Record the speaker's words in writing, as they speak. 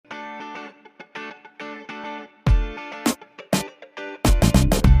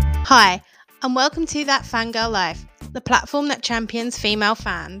Hi, and welcome to That Fangirl Life, the platform that champions female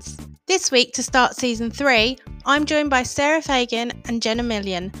fans. This week, to start season 3, I'm joined by Sarah Fagan and Jenna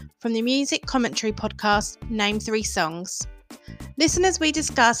Millian from the music commentary podcast Name 3 Songs. Listen as we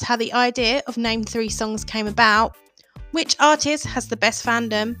discuss how the idea of Name 3 Songs came about, which artist has the best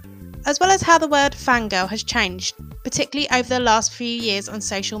fandom, as well as how the word fangirl has changed, particularly over the last few years on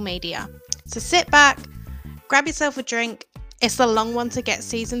social media. So sit back, grab yourself a drink. It's a long one to get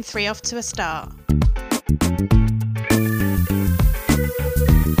season 3 off to a start.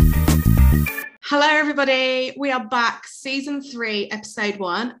 Hello everybody, we are back, season 3, episode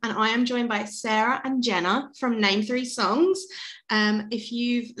 1, and I am joined by Sarah and Jenna from Name 3 Songs. If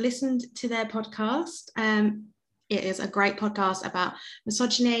you've listened to their podcast, it is a great podcast about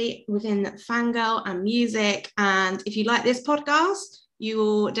misogyny within fangirl and music, and if you like this podcast, you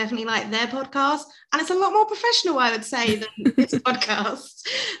will definitely like their podcast, and it's a lot more professional, I would say, than this podcast.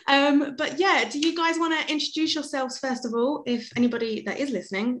 But yeah, do you guys want to introduce yourselves first of all, if anybody that is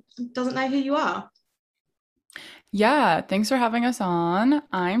listening doesn't know who you are? Yeah, thanks for having us on.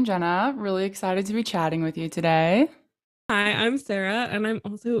 I'm Jenna, really excited to be chatting with you today. Hi, I'm Sarah, and I'm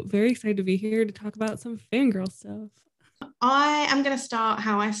also very excited to be here to talk about some fangirl stuff. I am going to start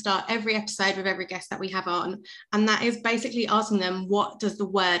how I start every episode with every guest that we have on, and that is basically asking them, what does the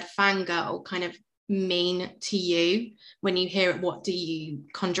word fangirl kind of mean to you? When you hear it, what do you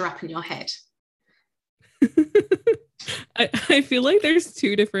conjure up in your head? I feel like there's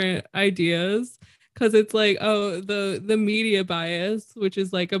two different ideas, because it's like, oh, the media bias, which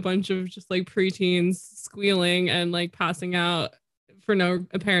is like a bunch of just like preteens squealing and like passing out for no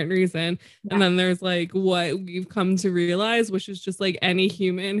apparent reason. Yeah. And then there's like what we've come to realize, which is just like any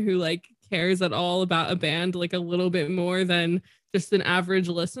human who like cares at all about a band like a little bit more than just an average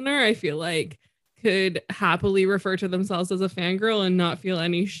listener, I feel like could happily refer to themselves as a fangirl and not feel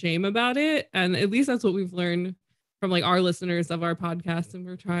any shame about it. And at least that's what we've learned from like our listeners of our podcast, and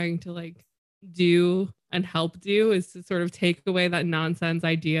we're trying to like do and help do, is to sort of take away that nonsense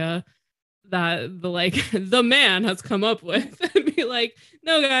idea that the like the man has come up with and be like,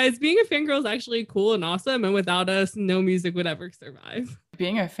 no guys, being a fangirl is actually cool and awesome, and without us no music would ever survive.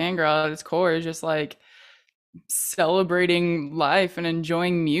 Being a fangirl at its core is just like celebrating life and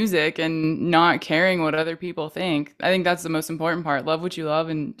enjoying music and not caring what other people think. I think that's the most important part. Love what you love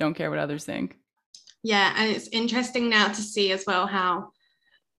and don't care what others think. Yeah, and it's interesting now to see as well how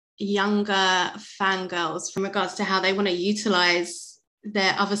younger fangirls, from regards to how they want to utilize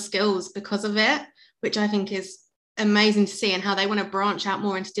their other skills because of it, which I think is amazing to see, and how they want to branch out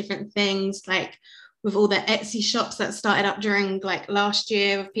more into different things, like with all the Etsy shops that started up during like last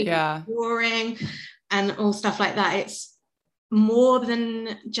year with people drawing and all stuff like that. It's more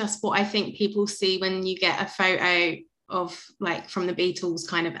than just what I think people see when you get a photo of like from the Beatles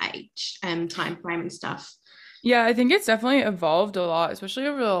kind of age and time frame and stuff. Yeah, I think it's definitely evolved a lot, especially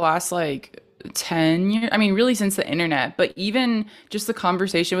over the last like 10 years. I mean, really since the internet, but even just the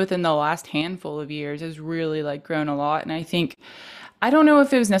conversation within the last handful of years has really like grown a lot. And I think, I don't know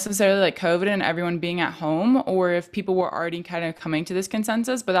if it was necessarily like COVID and everyone being at home, or if people were already kind of coming to this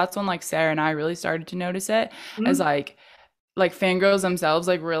consensus, but that's when like Sarah and I really started to notice it as like fangirls themselves,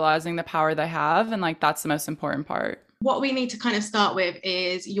 like realizing the power they have. And like, that's the most important part. What we need to kind of start with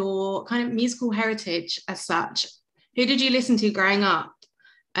is your kind of musical heritage as such. Who did you listen to growing up?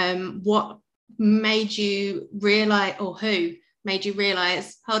 What made you realize, or who made you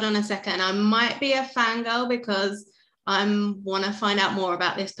realize, hold on a second, I might be a fangirl because I want to find out more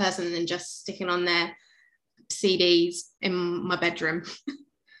about this person than just sticking on their CDs in my bedroom?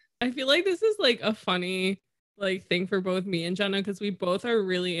 I feel like this is like a funny like thing for both me and Jenna, because we both are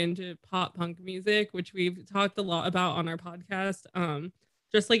really into pop punk music, which we've talked a lot about on our podcast,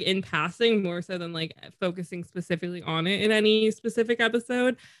 just like in passing, more so than like focusing specifically on it in any specific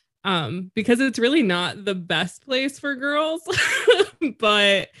episode, because it's really not the best place for girls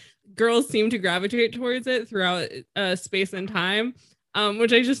but girls seem to gravitate towards it throughout space and time,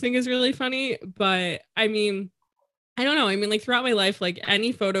 which I just think is really funny. But I mean, I don't know, I mean, like throughout my life, like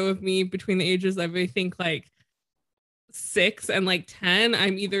any photo of me between the ages of I think like 6 and like 10,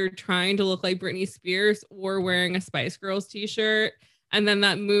 I'm either trying to look like Britney Spears or wearing a Spice Girls t-shirt. And then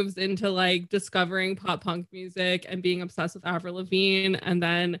that moves into like discovering pop punk music and being obsessed with Avril Lavigne, and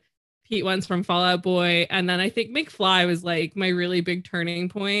then Pete Wentz from Fall Out Boy, and then I think McFly was like my really big turning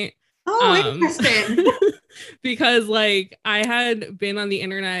point. Interesting. Because like I had been on the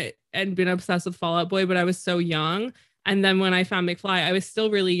internet and been obsessed with Fall Out Boy, but I was so young. And then when I found McFly, I was still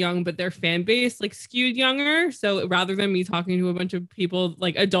really young, but their fan base like skewed younger. So rather than me talking to a bunch of people,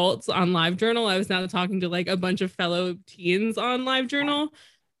 like adults on LiveJournal, I was now talking to like a bunch of fellow teens on LiveJournal.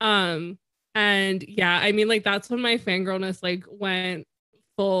 And yeah, I mean, like that's when my fangirlness like went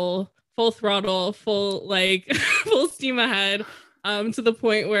full throttle, full like full steam ahead, to the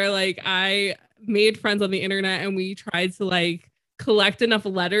point where like I made friends on the internet and we tried to like collect enough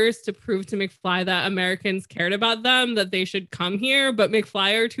letters to prove to McFly that Americans cared about them, that they should come here. But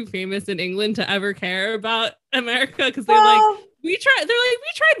McFly are too famous in England to ever care about America because they're like, we tried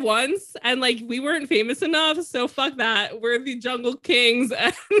once and like we weren't famous enough, so fuck that. We're the Jungle Kings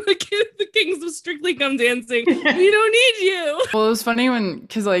and the Kings of Strictly Come Dancing. We don't need you. Well, it was funny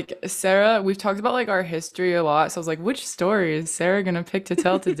because like Sarah, we've talked about like our history a lot. So I was like, which story is Sarah gonna pick to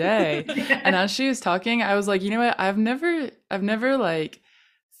tell today? And as she was talking, I was like, you know what? I've never like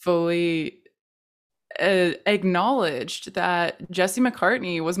fully acknowledged that Jesse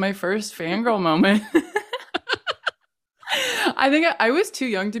McCartney was my first fangirl moment. I think I was too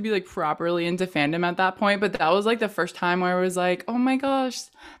young to be like properly into fandom at that point, but that was like the first time where I was like, oh my gosh,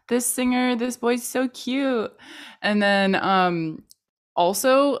 this singer, this boy's so cute. And then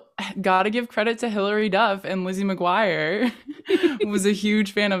also gotta give credit to Hilary Duff and Lizzie McGuire. Was a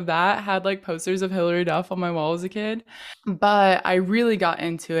huge fan of that, had like posters of Hilary Duff on my wall as a kid. But I really got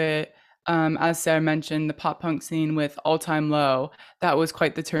into it, as Sarah mentioned, the pop punk scene with All Time Low. That was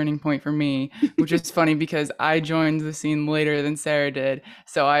quite the turning point for me, which is funny because I joined the scene later than Sarah did.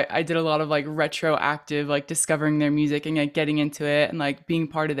 So I did a lot of like retroactive, like discovering their music and like getting into it and like being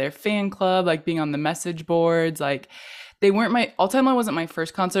part of their fan club, like being on the message boards. Like they weren't my All Time Low wasn't my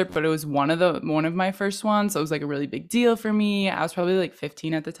first concert, but it was one of my first ones. So it was like a really big deal for me. I was probably like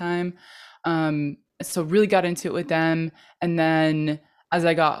 15 at the time. So really got into it with them. And then as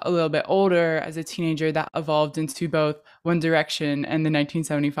I got a little bit older, as a teenager, that evolved into both One Direction and the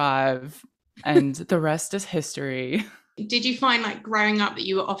 1975, and the rest is history. Did you find like growing up that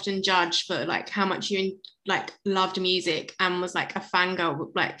you were often judged for like how much you like loved music and was like a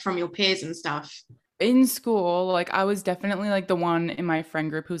fangirl like from your peers and stuff? In school, like I was definitely like the one in my friend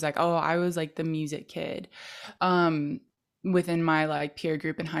group who's like, oh, I was like the music kid. Within my like peer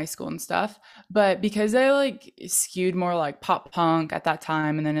group in high school and stuff, but because I like skewed more like pop punk at that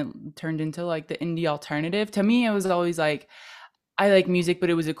time and then it turned into like the indie alternative, to me it was always like I like music but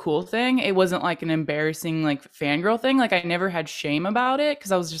it was a cool thing. It wasn't like an embarrassing like fangirl thing. Like I never had shame about it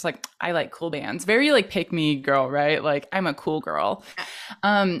because I was just like I like cool bands, very like pick me girl, right? Like I'm a cool girl.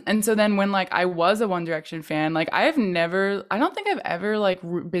 And so then when like I was a One Direction fan, like I don't think I've ever like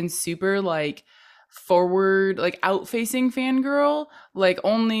been super like forward like out facing fangirl. Like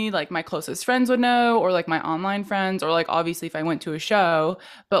only like my closest friends would know, or like my online friends, or like obviously if I went to a show.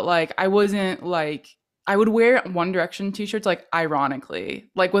 But like I wasn't like I would wear One Direction t-shirts like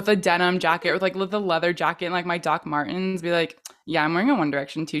ironically, like with a denim jacket, with like with a leather jacket and like my Doc Martens, be like, yeah, I'm wearing a One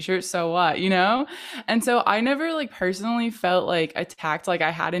Direction t-shirt, so what, you know? And so I never like personally felt like attacked, like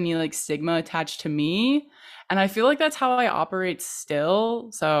I had any like stigma attached to me. And I feel like that's how I operate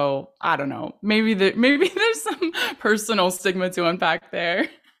still. So I don't know. Maybe there's some personal stigma to unpack there.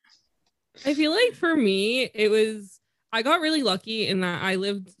 I feel like for me, I got really lucky in that I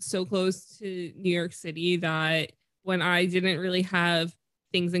lived so close to New York City that when I didn't really have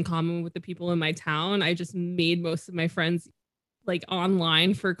things in common with the people in my town, I just made most of my friends like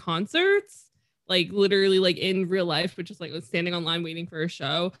online for concerts. Like literally like in real life, but just like was standing online waiting for a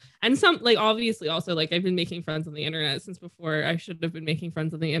show. And some like obviously also like I've been making friends on the internet since before I should have been making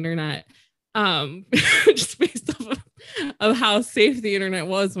friends on the internet. Just based off of how safe the internet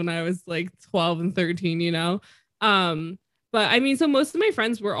was when I was like 12 and 13, you know? But I mean, so most of my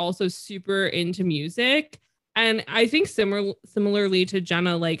friends were also super into music. And I think similarly to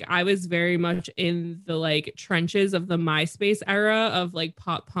Jenna, like I was very much in the like trenches of the MySpace era of like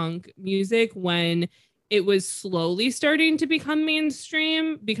pop punk music when it was slowly starting to become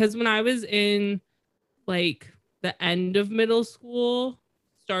mainstream. Because when I was in like the end of middle school,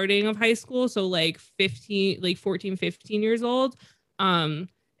 starting of high school, so like 14, 15 years old,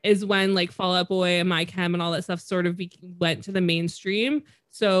 is when like Fall Out Boy and My Chem and all that stuff sort of went to the mainstream.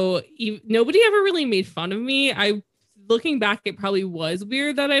 So nobody ever really made fun of me. Looking back, it probably was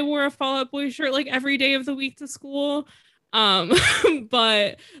weird that I wore a Fall Out Boy shirt like every day of the week to school.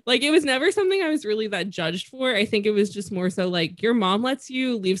 But like it was never something I was really that judged for. I think it was just more so like your mom lets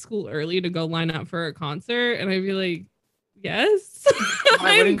you leave school early to go line up for a concert, and I'd be like, yes.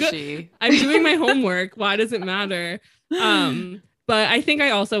 Why wouldn't she? I'm doing my homework. Why does it matter? But I think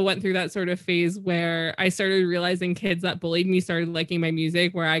I also went through that sort of phase where I started realizing kids that bullied me started liking my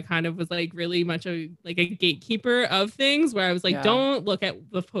music, where I kind of was like really much a gatekeeper of things, where I was like, yeah, don't look at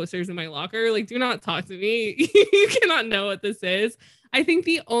the posters in my locker. Like, do not talk to me. You cannot know what this is. I think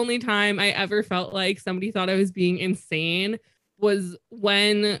the only time I ever felt like somebody thought I was being insane was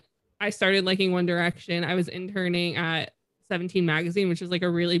when I started liking One Direction. I was interning at 17 magazine, which is like a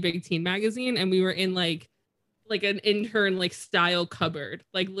really big teen magazine, and we were in like an intern like style cupboard,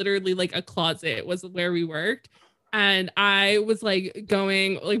 like literally like a closet was where we worked. And I was like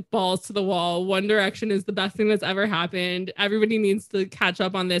going like balls to the wall. One Direction is the best thing that's ever happened. Everybody needs to catch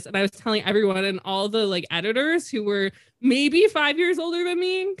up on this. And I was telling everyone, and all the like editors who were maybe 5 years older than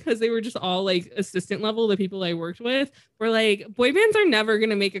me, because they were just all like assistant level, the people I worked with, were like, boy bands are never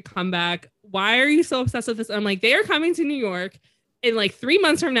going to make a comeback. Why are you so obsessed with this? I'm like, they are coming to New York in like 3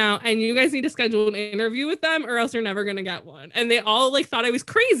 months from now, and you guys need to schedule an interview with them or else you're never gonna get one. And they all like thought I was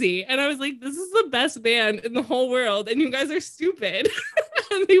crazy, and I was like, this is the best band in the whole world and you guys are stupid.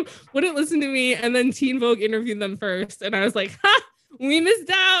 And they wouldn't listen to me, and then Teen Vogue interviewed them first, and I was like, ha, we missed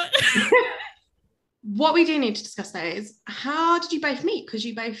out. What we do need to discuss though is, how did you both meet? Because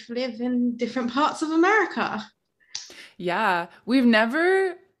you both live in different parts of America. Yeah, we've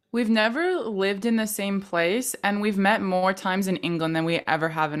never lived in the same place, and we've met more times in England than we ever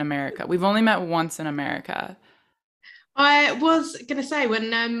have in America. We've only met once in America. I was going to say,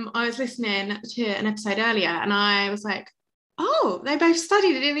 when I was listening to an episode earlier, and I was like, oh, they both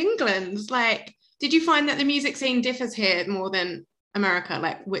studied it in England. Like, did you find that the music scene differs here more than America?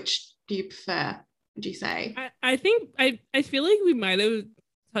 Like, which do you prefer, would you say? I think I feel like we might have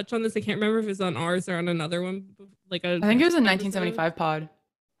touched on this. I can't remember if it's on ours or on another one. I think it was a 1975 pod.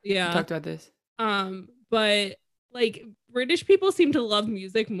 Yeah, we talked about this. But like British people seem to love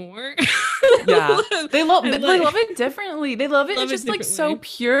music more. Yeah, they love it differently. They love it. It's just like so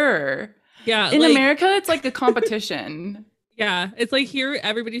pure. Yeah, in like, America, it's like a competition. Yeah, it's like here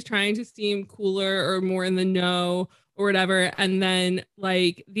everybody's trying to seem cooler or more in the know or whatever. And then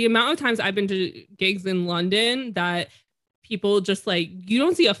like the amount of times I've been to gigs in London that people just like, you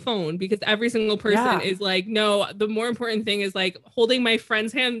don't see a phone, because every single person is like, no, the more important thing is like holding my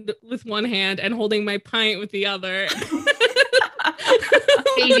friend's hand with one hand and holding my pint with the other.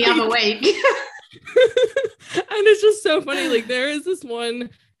 Baby, I'm awake. And it's just so funny. Like there is this one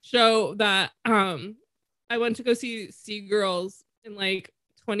show that I went to go see Girls in like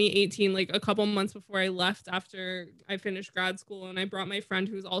 2018, like a couple months before I left after I finished grad school, and I brought my friend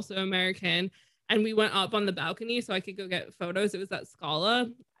who's also American. And we went up on the balcony so I could go get photos. It was at Scala.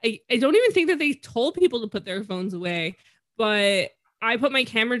 I don't even think that they told people to put their phones away, but I put my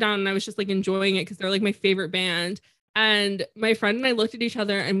camera down and I was just like enjoying it because they're like my favorite band. And my friend and I looked at each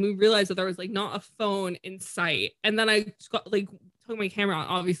other and we realized that there was like not a phone in sight. And then I got, like took my camera out,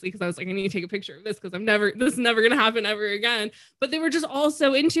 obviously, because I was like, I need to take a picture of this because this is never gonna happen ever again. But they were just all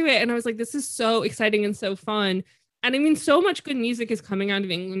so into it. And I was like, this is so exciting and so fun. And I mean, so much good music is coming out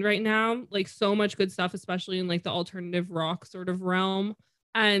of England right now, like so much good stuff, especially in like the alternative rock sort of realm.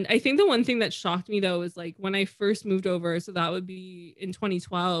 And I think the one thing that shocked me though is like when I first moved over, so that would be in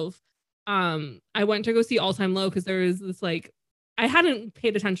 2012, I went to go see All Time Low because there was this like, I hadn't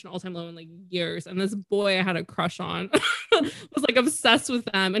paid attention to All Time Low in like years, and this boy I had a crush on was like obsessed with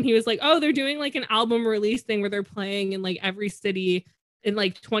them, and he was like, oh, they're doing like an album release thing where they're playing in like every city in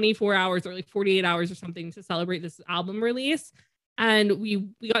like 24 hours or like 48 hours or something to celebrate this album release. And we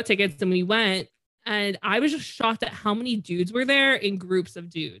got tickets and we went, and I was just shocked at how many dudes were there in groups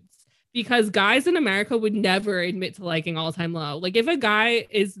of dudes, because guys in America would never admit to liking All Time Low. Like if a guy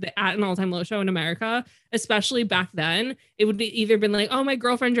is at an All Time Low show in America, especially back then, it would be either been like, oh, my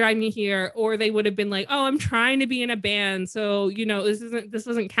girlfriend dragged me here, or they would have been like, oh, I'm trying to be in a band, so you know this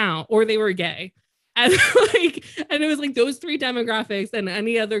doesn't count, or they were gay. And and it was like those three demographics, and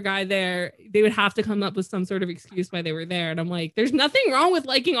any other guy there, they would have to come up with some sort of excuse why they were there. And I'm like, there's nothing wrong with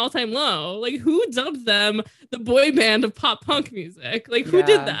liking All Time Low. Like, who dubbed them the boy band of pop punk music? Like, who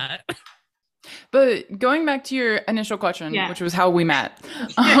did that? But going back to your initial question, which was how we met,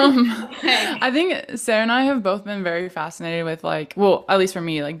 I think Sarah and I have both been very fascinated with like, well, at least for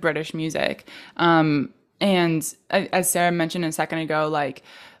me, like British music. And as Sarah mentioned a second ago, like,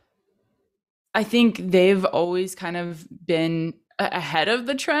 I think they've always kind of been ahead of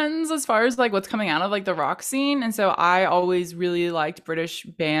the trends as far as like what's coming out of like the rock scene. And so I always really liked British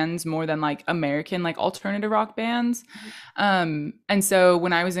bands more than like American like alternative rock bands. And so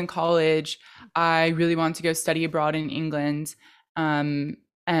when I was in college, I really wanted to go study abroad in England.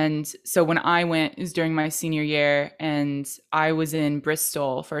 And so when I went, it was during my senior year, and I was in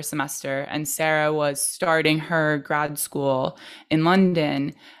Bristol for a semester, and Sarah was starting her grad school in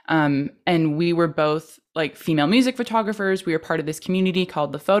London. And we were both like female music photographers. We were part of this community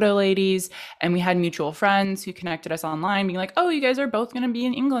called the Photo Ladies, and we had mutual friends who connected us online being like, oh, you guys are both going to be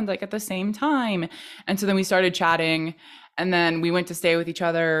in England like at the same time. And so then we started chatting, And then we went to stay with each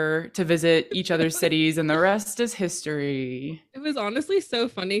other to visit each other's cities, and the rest is history. It was honestly so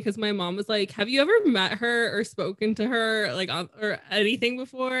funny because my mom was like, "Have you ever met her or spoken to her like or anything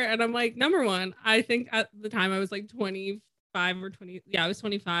before?" And I'm like, number one, I think at the time I was like 25 or 20. Yeah, I was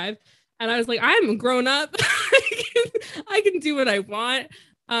 25. And I was like, I'm grown up. I can do what I want.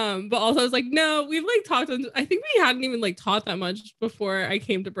 But also I was like, no, we've like talked. I think we hadn't even like taught that much before I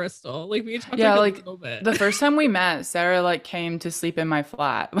came to Bristol. Like we talked Yeah, like a like little bit. the first time we met, Sarah like came to sleep in my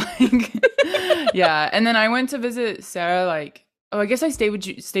flat. Like, yeah. And then I went to visit Sarah like, oh, I guess I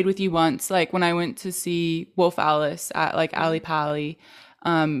stayed with you once, like when I went to see Wolf Alice at like Ali Pali.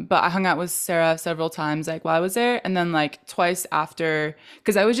 But I hung out with Sarah several times like while I was there, and then like twice after,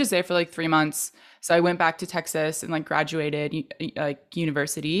 because I was just there for like 3 months. So I went back to Texas and like graduated like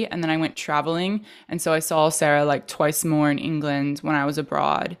university, and then I went traveling, and so I saw Sarah like twice more in England when I was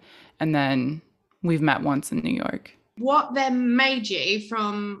abroad, and then we've met once in New York. What then made you,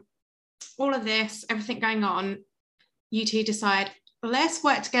 from all of this, everything going on, you two decide, let's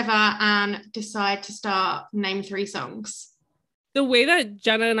work together and decide to start Name 3 Songs? The way that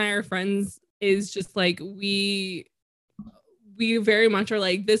Jenna and I are friends is just like we very much are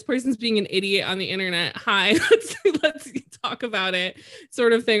like, this person's being an idiot on the internet. Hi, let's talk about it,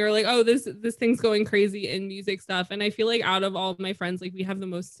 sort of thing. Or like, oh, this thing's going crazy in music stuff. And I feel like out of all of my friends, like we have the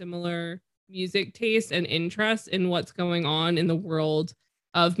most similar music taste and interest in what's going on in the world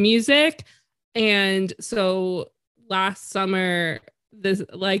of music. And so last summer, this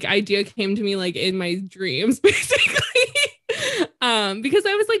like idea came to me like in my dreams, basically. Because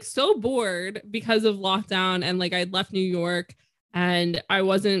I was like so bored because of lockdown, and like I'd left New York and I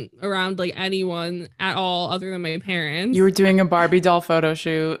wasn't around like anyone at all other than my parents. You were doing a Barbie doll photo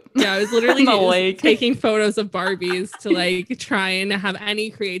shoot. Yeah, I was literally lake. taking photos of Barbies to like try and have any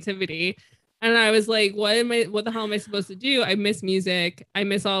creativity. And I was like, what the hell am I supposed to do? I miss music. I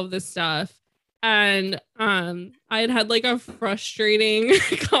miss all of this stuff. And I had like a frustrating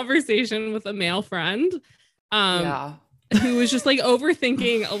conversation with a male friend. Yeah. Who was just like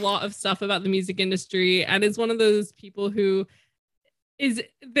overthinking a lot of stuff about the music industry, and is one of those people who is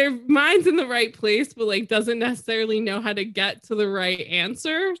their mind's in the right place but like doesn't necessarily know how to get to the right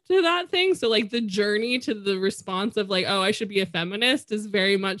answer to that thing. So like the journey to the response of like, oh, I should be a feminist is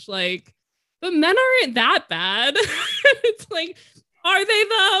very much like, but men aren't that bad. It's like, are they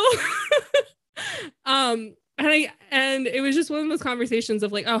though? And it was just one of those conversations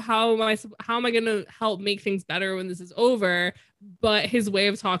of like, oh, how am I going to help make things better when this is over? But his way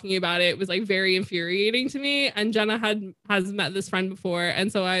of talking about it was like very infuriating to me. And Jenna has met this friend before,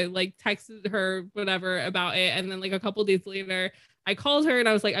 and so I like texted her whatever about it. And then like a couple days later, I called her and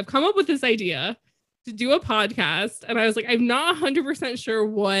I was like, I've come up with this idea to do a podcast, and I was like, I'm not 100% sure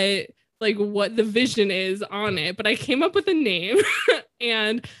what the vision is on it, but I came up with a name,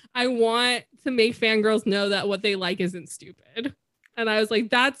 and I want to make fangirls know that what they like isn't stupid. And I was like,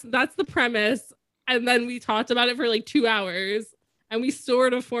 that's the premise. And then we talked about it for like 2 hours, and we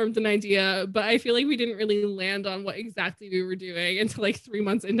sort of formed an idea, but I feel like we didn't really land on what exactly we were doing until like 3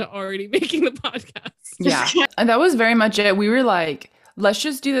 months into already making the podcast. Yeah. And that was very much it. We were like, let's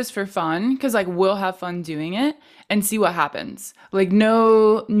just do this for fun, because like we'll have fun doing it and see what happens. Like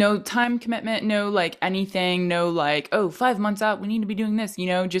no time commitment, no like anything, no like, oh, 5 months out we need to be doing this,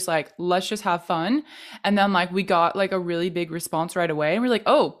 just like let's just have fun. And then like we got like a really big response right away, and we're like,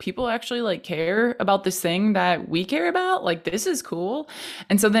 oh, people actually like care about this thing that we care about, like this is cool.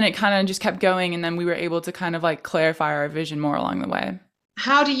 And so then it kind of just kept going, and then we were able to kind of like clarify our vision more along the way.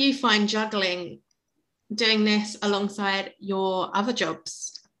 How do you find juggling doing this alongside your other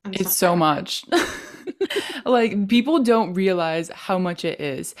jobs? It's so much. Like people don't realize how much it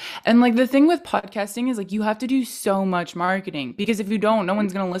is. And like the thing with podcasting is like you have to do so much marketing, because if you don't, no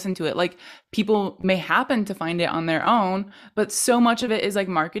one's going to listen to it. Like people may happen to find it on their own, but so much of it is like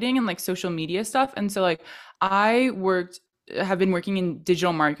marketing and like social media stuff. And so like have been working in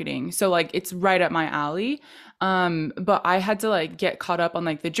digital marketing, so like it's right up my alley. But I had to like get caught up on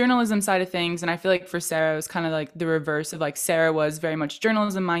like the journalism side of things, and I feel like for Sarah it was kind of like the reverse of like Sarah was very much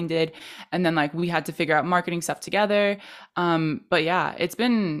journalism minded, and then like we had to figure out marketing stuff together. But yeah, it's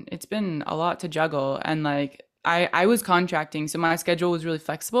been a lot to juggle, and like I was contracting, so my schedule was really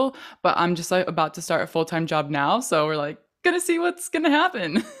flexible, but I'm just like about to start a full-time job now, so we're like gonna see what's gonna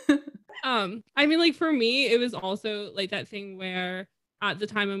happen. I mean, like for me, it was also like that thing where at the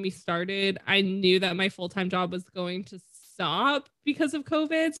time when we started, I knew that my full-time job was going to stop because of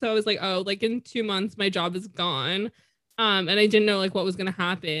COVID. So I was like, oh, like in 2 months, my job is gone. And I didn't know like what was going to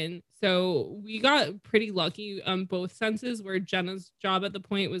happen. So we got pretty lucky on both senses, where Jenna's job at the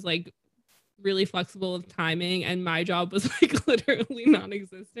point was like really flexible with timing, and my job was like literally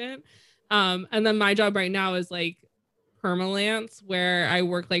non-existent. And then my job right now is like permalance, where I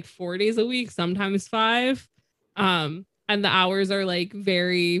work like 4 days a week, sometimes 5. And the hours are like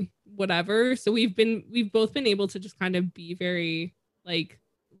very whatever. So we've both been able to just kind of be very like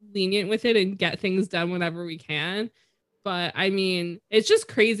lenient with it and get things done whenever we can. But I mean, it's just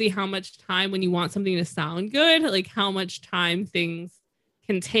crazy how much time, when you want something to sound good, like how much time things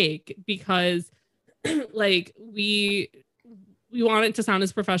can take, because like we want it to sound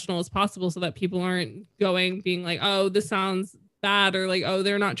as professional as possible so that people aren't being like, oh, this sounds bad, or like, oh,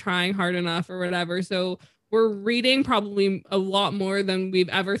 they're not trying hard enough or whatever. So we're reading probably a lot more than we've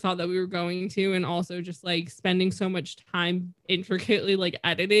ever thought that we were going to, and also just like spending so much time intricately like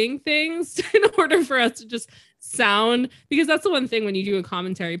editing things in order for us to just sound, because that's the one thing when you do a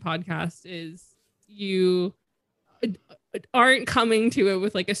commentary podcast is you aren't coming to it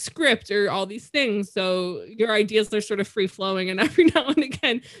with like a script or all these things, so your ideas are sort of free flowing, and every now and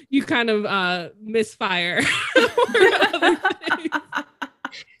again you kind of misfire.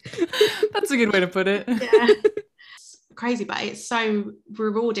 That's a good way to put it. Yeah. It's crazy, but it's so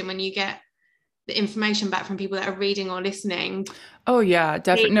rewarding when you get the information back from people that are reading or listening. Oh yeah,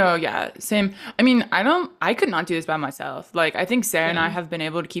 definitely. No, yeah, same. I mean, I could not do this by myself. Like, I think Sarah and I have been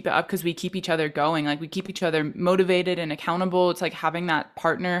able to keep it up because we keep each other going. Like, we keep each other motivated and accountable. It's like having that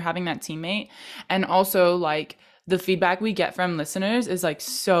partner, having that teammate. And also, like, the feedback we get from listeners is like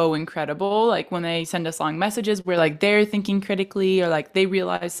so incredible. Like, when they send us long messages, we're like, they're thinking critically, or like they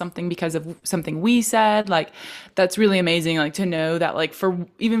realize something because of something we said. Like, that's really amazing. Like, to know that, like,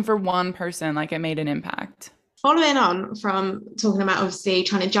 even for one person, like, it made an impact. Following on from talking about obviously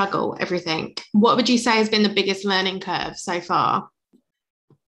trying to juggle everything, what would you say has been the biggest learning curve so far?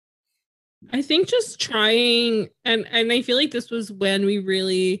 I think just trying, and I feel like this was when we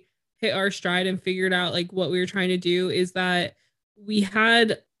really hit our stride and figured out like what we were trying to do, is that we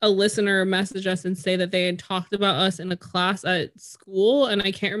had a listener message us and say that they had talked about us in a class at school, and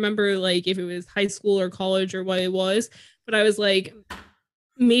I can't remember like if it was high school or college or what it was, but I was like,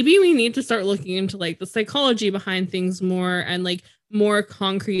 maybe we need to start looking into like the psychology behind things more, and like more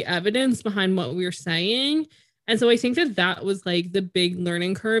concrete evidence behind what we were saying. And so I think that was like the big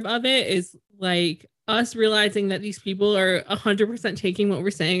learning curve of it, is like us realizing that these people are 100% taking what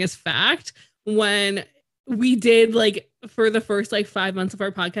we're saying as fact, when we did like for the first like 5 months of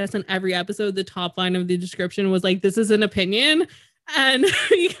our podcast, and every episode the top line of the description was like, this is an opinion. And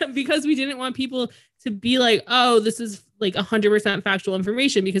because we didn't want people to be like, oh, this is like 100% factual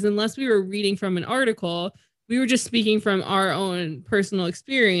information, because unless we were reading from an article, we were just speaking from our own personal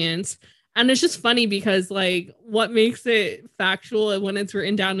experience. And it's just funny because like, what makes it factual when it's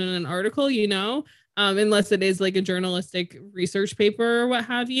written down in an article, you know, unless it is like a journalistic research paper or what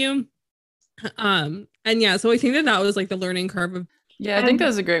have you. And yeah, so I think that was like the learning curve of. Yeah, I think that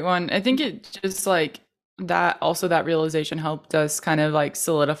was a great one. I think it just like that realization helped us kind of like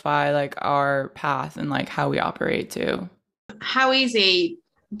solidify like our path and like how we operate too. How easy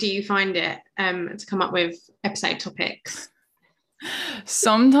do you find it to come up with episode topics?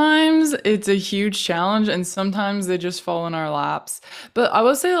 Sometimes it's a huge challenge, and sometimes they just fall in our laps. But I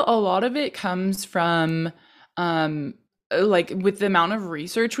will say a lot of it comes from like with the amount of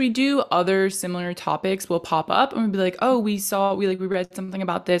research we do, other similar topics will pop up and we'll be like, oh, we read something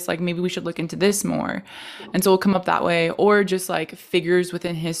about this, like maybe we should look into this more. And so we'll come up that way. Or just like figures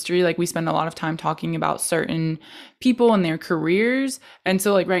within history, like we spend a lot of time talking about certain people and their careers. And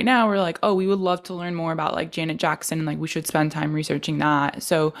so like right now we're like, oh, we would love to learn more about like Janet Jackson, and like we should spend time researching that.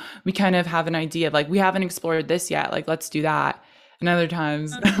 So we kind of have an idea of like, we haven't explored this yet, like let's do that. And other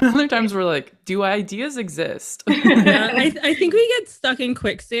times we're like, do ideas exist? Yeah, I think we get stuck in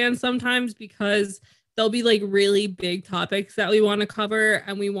quicksand sometimes, because there'll be like really big topics that we want to cover,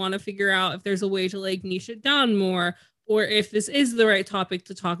 and we want to figure out if there's a way to like niche it down more, or if this is the right topic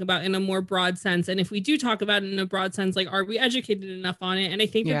to talk about in a more broad sense. And if we do talk about it in a broad sense, like, are we educated enough on it? And I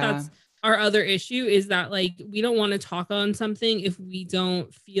think that's our other issue, is that like, we don't want to talk on something if we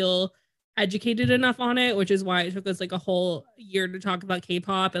don't feel educated enough on it, which is why it took us like a whole year to talk about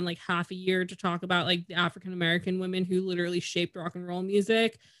K-pop, and like half a year to talk about like the African American women who literally shaped rock and roll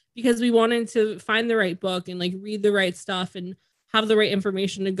music, because we wanted to find the right book and like read the right stuff and have the right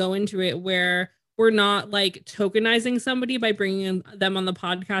information to go into it, where we're not like tokenizing somebody by bringing them on the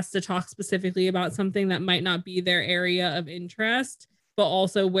podcast to talk specifically about something that might not be their area of interest, but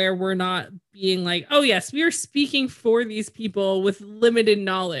also where we're not being like, oh yes, we are speaking for these people with limited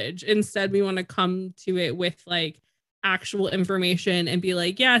knowledge. Instead, we want to come to it with like actual information and be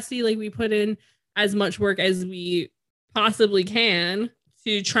like, yeah, see, like we put in as much work as we possibly can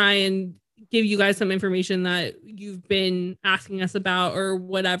to try and give you guys some information that you've been asking us about or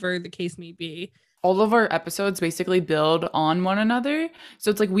whatever the case may be. All of our episodes basically build on one another. So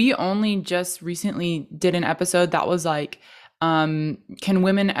it's like we only just recently did an episode that was like, can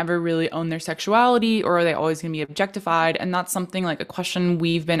women ever really own their sexuality, or are they always going to be objectified? And that's something like a question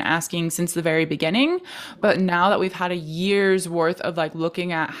we've been asking since the very beginning. But now that we've had a year's worth of like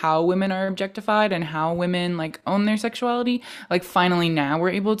looking at how women are objectified and how women like own their sexuality, like finally now we're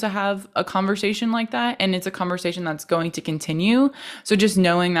able to have a conversation like that. And it's a conversation that's going to continue. So just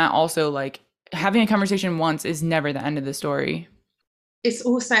knowing that also like having a conversation once is never the end of the story. It's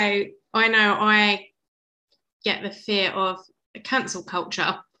also, I know I get the fear of cancel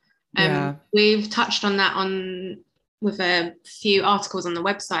culture. Yeah. We've touched on that with a few articles on the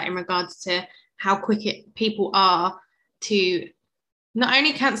website in regards to how quick people are to not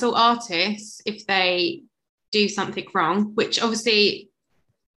only cancel artists if they do something wrong, which obviously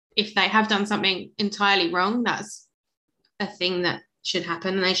if they have done something entirely wrong, that's a thing that should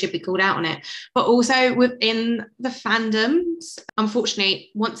happen and they should be called out on it. But also within the fandoms,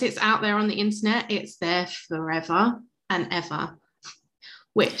 unfortunately, once it's out there on the internet, it's there forever and ever.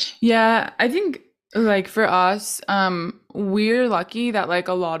 Which, yeah, I think like for us, we're lucky that like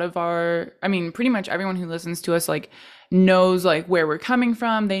a lot of pretty much everyone who listens to us like knows like where we're coming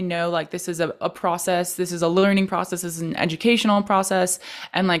from. They know like this is a process, this is a learning process, this is an educational process,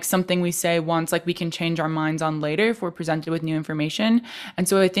 and like something we say once, like we can change our minds on later if we're presented with new information. And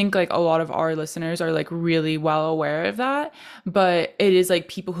so I think like a lot of our listeners are like really well aware of that. But it is like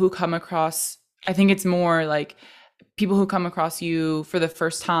people who come across, I think it's more like people who come across you for the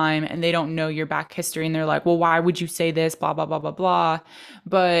first time and they don't know your back history and they're like, well, why would you say this, blah blah blah blah blah.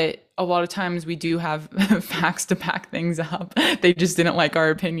 But a lot of times we do have facts to back things up. They just didn't like our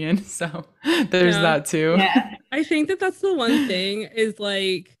opinion, so there's that too. Yeah. I think that that's the one thing is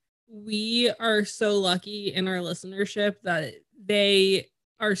like we are so lucky in our listenership that they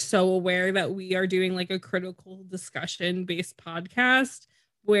are so aware that we are doing like a critical discussion based podcast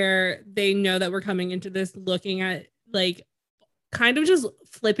where they know that we're coming into this looking at like kind of just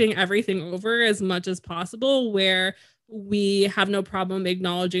flipping everything over as much as possible, where we have no problem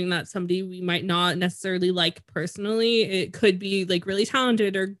acknowledging that somebody we might not necessarily like personally, it could be like really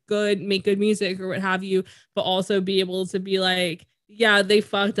talented or good, make good music or what have you, but also be able to be like, yeah, they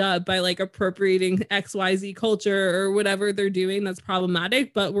fucked up by like appropriating XYZ culture or whatever they're doing that's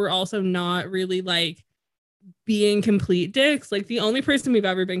problematic, but we're also not really like being complete dicks. Like the only person we've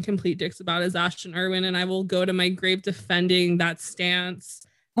ever been complete dicks about is Ashton Irwin, and I will go to my grave defending that stance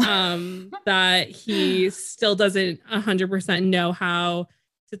that he still doesn't 100% know how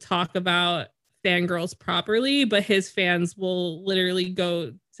to talk about fangirls properly, but his fans will literally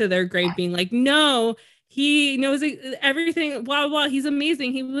go to their grave being like, no, he knows everything, blah blah, he's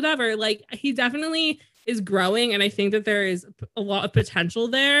amazing, he whatever. Like he definitely is growing, and I think that there is a lot of potential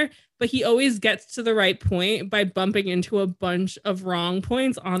there, but he always gets to the right point by bumping into a bunch of wrong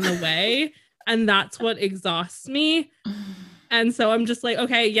points on the way, and that's what exhausts me. And so I'm just like,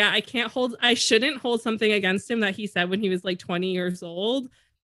 okay, yeah, I shouldn't hold something against him that he said when he was like 20 years old,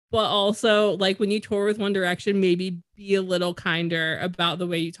 but also like when you tour with One Direction, maybe be a little kinder about the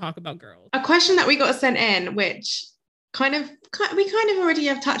way you talk about girls. A question that we got sent in, which we kind of already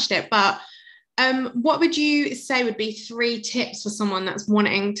have touched it, but what would you say would be 3 tips for someone that's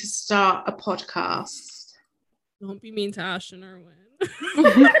wanting to start a podcast? Don't be mean to Ashton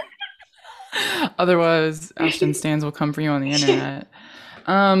Irwin. Otherwise, Ashton stans will come for you on the internet.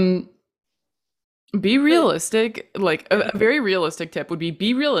 Be realistic. Like a very realistic tip would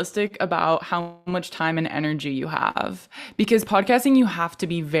be realistic about how much time and energy you have. Because podcasting, you have to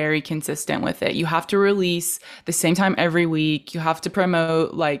be very consistent with it. You have to release the same time every week. You have to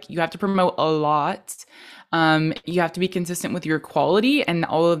promote a lot. You have to be consistent with your quality, and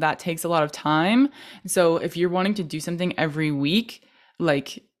all of that takes a lot of time. So if you're wanting to do something every week,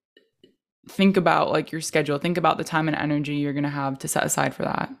 like think about like your schedule, think about the time and energy you're going to have to set aside for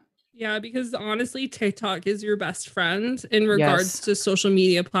that. Yeah, because honestly, TikTok is your best friend in regards to social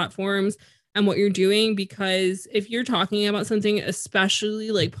media platforms and what you're doing. Because if you're talking about something,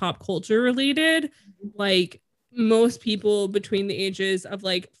 especially like pop culture related, like most people between the ages of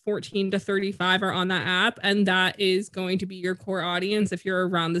like 14 to 35 are on that app. And that is going to be your core audience if you're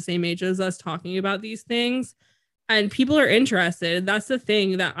around the same age as us talking about these things. And people are interested. That's the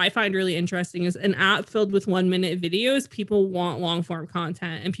thing that I find really interesting is an app filled with 1-minute videos. People want long form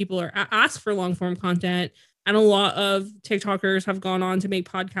content, and people are asked for long form content. And a lot of TikTokers have gone on to make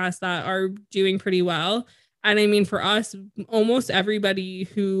podcasts that are doing pretty well. And I mean, for us, almost everybody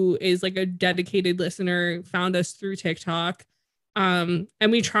who is like a dedicated listener found us through TikTok. And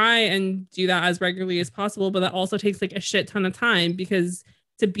we try and do that as regularly as possible, but that also takes like a shit ton of time, because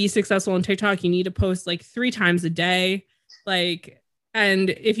to be successful on TikTok, you need to post like 3 times a day. Like, and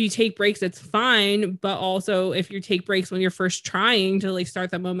if you take breaks, it's fine. But also if you take breaks when you're first trying to like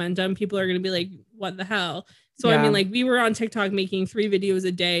start that momentum, people are going to be like, what the hell? So, I mean, like we were on TikTok making 3 videos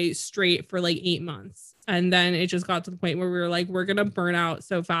a day straight for like 8 months. And then it just got to the point where we were like, we're going to burn out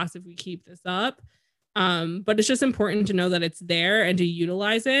so fast if we keep this up. But it's just important to know that it's there and to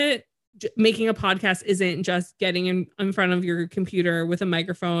utilize it. Making a podcast isn't just getting in front of your computer with a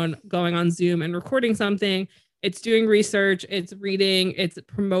microphone, going on Zoom and recording something. It's doing research, it's reading, it's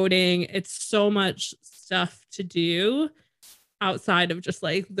promoting, it's so much stuff to do outside of just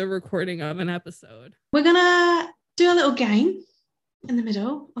like the recording of an episode. We're gonna do a little game in the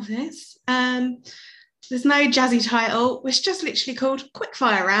middle of this. There's no jazzy title. It's just literally called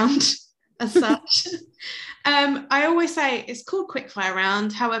Quickfire Round as such. I always say it's called Quickfire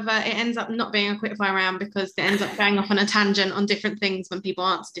Round. However, it ends up not being a quickfire round because it ends up going off on a tangent on different things when people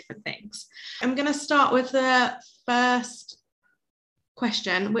answer different things. I'm going to start with the first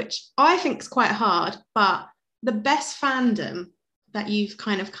question, which I think is quite hard, but the best fandom that you've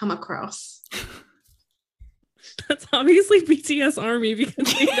kind of come across. That's obviously BTS Army,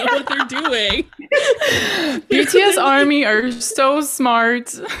 because they know what they're doing. BTS Army are so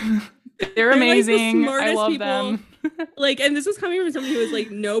smart. They're amazing. Like I love people. them. Like, and this is coming from somebody who has like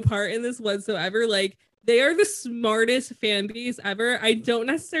no part in this whatsoever. Like, they are the smartest fan base ever. I don't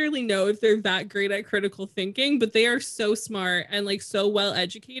necessarily know if they're that great at critical thinking, but they are so smart and like so well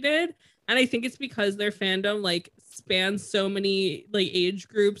educated. And I think it's because their fandom like spans so many like age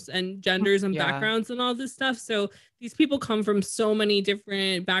groups and genders and backgrounds and all this stuff. So these people come from so many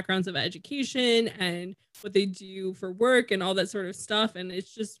different backgrounds of education and what they do for work and all that sort of stuff. And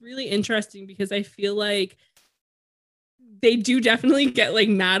it's just really interesting because I feel like they do definitely get like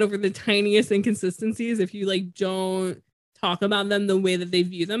mad over the tiniest inconsistencies if you like don't talk about them the way that they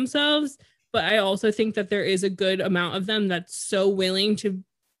view themselves. But I also think that there is a good amount of them that's so willing to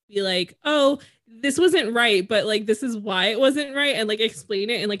be like, oh, this wasn't right, but like this is why it wasn't right, and like explain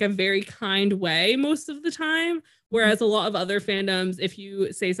it in like a very kind way most of the time. Whereas a lot of other fandoms, if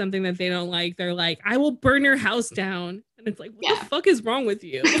you say something that they don't like, they're like, I will burn your house down. And it's like, what the fuck is wrong with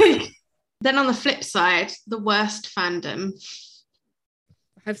you? Then on the flip side, the worst fandom.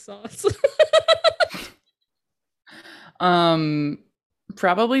 I have sauce.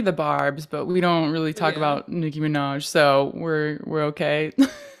 Probably the Barbs, but we don't really talk about Nicki Minaj, so we're okay.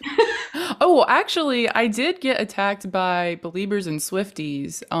 Oh, actually, I did get attacked by Beliebers and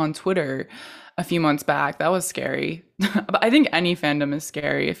Swifties on Twitter a few months back. That was scary. But I think any fandom is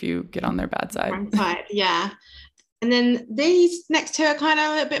scary if you get on their bad side. Yeah. And then these next two are kind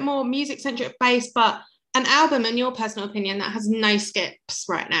of a bit more music-centric based, but an album, in your personal opinion, that has no skips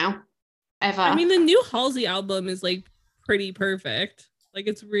right now, ever. I mean, the new Halsey album is like pretty perfect. Like,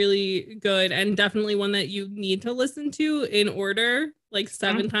 it's really good and definitely one that you need to listen to in order, like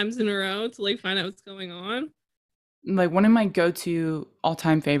 7 times in a row to like find out what's going on. Like, one of my go-to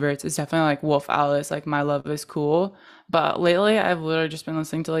all-time favorites is definitely like Wolf Alice, like My Love Is Cool. But lately I've literally just been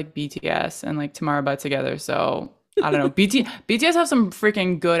listening to like BTS and like Tomorrow By Together. So I don't know. BTS have some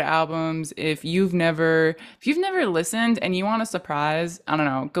freaking good albums. If you've never listened and you want a surprise, I don't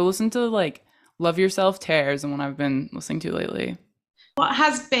know, go listen to like Love Yourself Tears, and one I've been listening to lately. What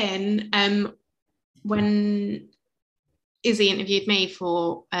has been when Izzy interviewed me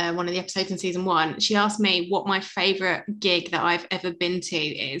for one of the episodes in season 1, she asked me what my favorite gig that I've ever been to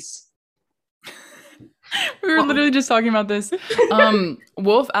is. We were literally just talking about this.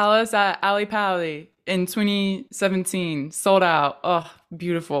 Wolf Alice at Ali Pali in 2017, sold out. Oh,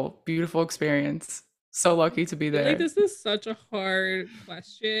 beautiful, beautiful experience. So lucky to be there. Like, this is such a hard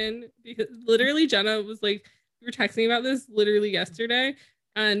question because literally Jenna was like, we were texting about this literally yesterday,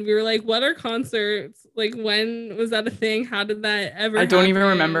 and we were like, what are concerts? Like, when was that a thing? How did that ever I don't happen? even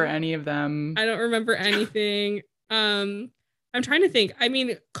remember any of them. I don't remember anything. I'm trying to think. I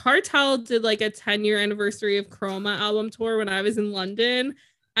mean, Cartel did like a 10-year anniversary of Chroma album tour when I was in London,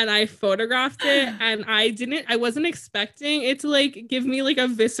 and I photographed it, and I wasn't expecting it to like give me like a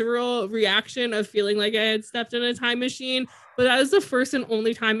visceral reaction of feeling like I had stepped in a time machine. But that was the first and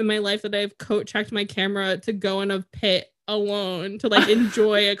only time in my life that I've coat checked my camera to go in a pit alone to like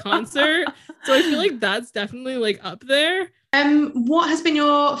enjoy a concert. So I feel like that's definitely like up there. What has been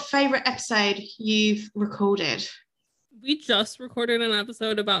your favorite episode you've recorded? We just recorded an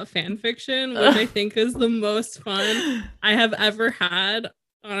episode about fan fiction, which I think is the most fun I have ever had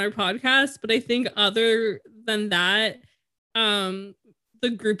on our podcast. But I think other than that, the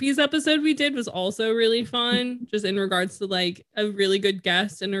groupies episode we did was also really fun, just in regards to like a really good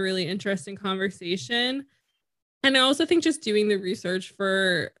guest and a really interesting conversation. And I also think just doing the research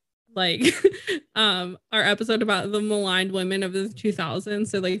for like our episode about the maligned women of the 2000s,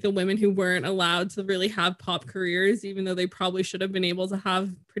 so like the women who weren't allowed to really have pop careers even though they probably should have been able to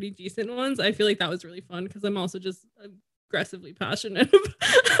have pretty decent ones. I feel like that was really fun because I'm also just aggressively passionate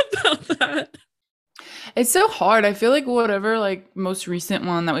about that. It's so hard. I feel like whatever like most recent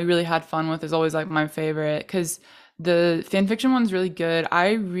one that we really had fun with is always like my favorite because the fan fiction one's really good.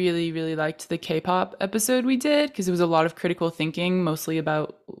 I really, really liked the K-pop episode we did because it was a lot of critical thinking, mostly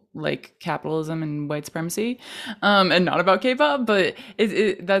about like capitalism and white supremacy, and not about K-pop. But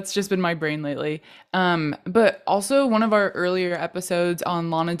that's just been my brain lately. But also one of our earlier episodes on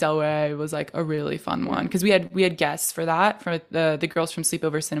Lana Del Rey was like a really fun one because we had guests for that for the girls from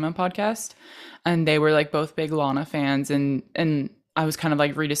Sleepover Cinema podcast, and they were like both big Lana fans, and I was kind of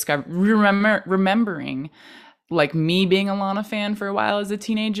like remembering like me being a Lana fan for a while as a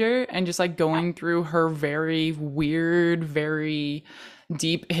teenager and just like going through her very weird, very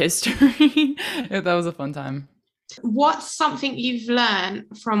deep history. That was a fun time. What's something you've learned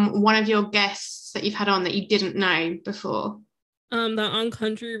from one of your guests that you've had on that you didn't know before? That on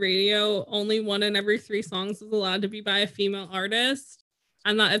country radio, only 1 in every 3 songs is allowed to be by a female artist.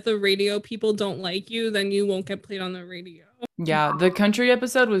 And that if the radio people don't like you, then you won't get played on the radio. Yeah, the country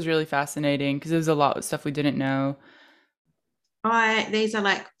episode was really fascinating because there was a lot of stuff we didn't know. These are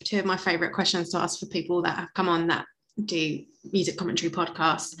like 2 of my favorite questions to ask for people that have come on that do music commentary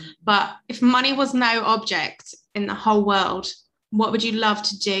podcasts. But if money was no object in the whole world, what would you love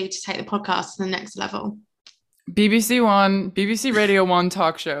to do to take the podcast to the next level? BBC Radio 1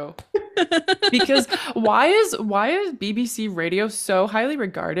 talk show. Because why is BBC Radio so highly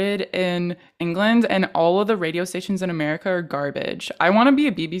regarded in England and all of the radio stations in America are garbage? I want to be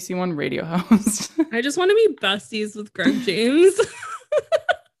a BBC One radio host. I just want to be besties with Greg James.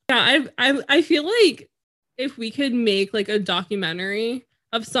 Yeah, I feel like if we could make like a documentary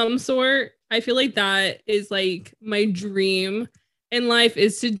of some sort, I feel like that is like my dream in life,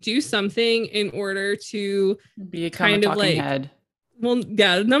 is to do something in order to become kind a talking like head. Well,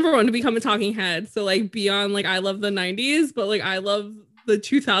 yeah, number 1, to become a talking head. So like beyond like I love the 90s, but like I love the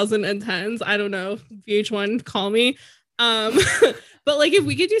 2010s. I don't know, VH1, call me. But like if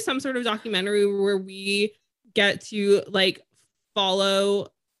we could do some sort of documentary where we get to like follow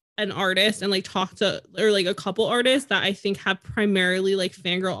an artist and like talk to, or like a couple artists that I think have primarily like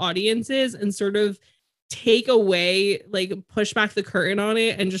fangirl audiences, and sort of take away, like push back the curtain on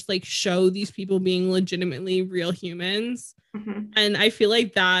it and just like show these people being legitimately real humans. Mm-hmm. And I feel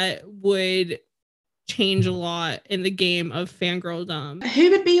like that would change a lot in the game of fangirldom.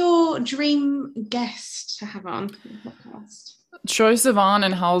 Who would be your dream guest to have on the podcast? Troye Sivan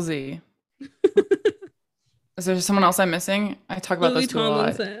and Halsey. Is there someone else I'm missing? I talk about Louis those 2 a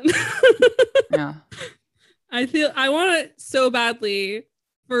lot. Yeah. I want it so badly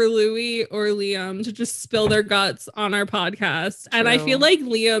for Louis or Liam to just spill their guts on our podcast. True. And I feel like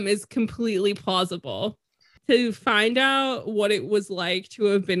Liam is completely plausible. To find out what it was like to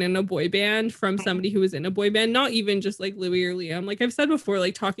have been in a boy band from somebody who was in a boy band, not even just like Louis or Liam. Like I've said before,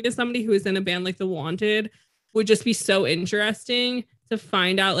 like talking to somebody who was in a band like The Wanted would just be so interesting to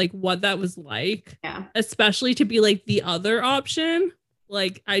find out like what that was like. Yeah. Especially to be like the other option.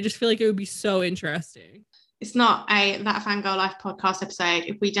 Like I just feel like it would be so interesting. It's not That Fangirl Life podcast episode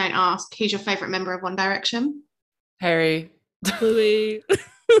if we don't ask who's your favorite member of One Direction. Harry. Louis.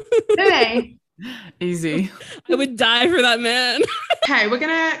 Louis. Easy. I would die for that man. Okay, we're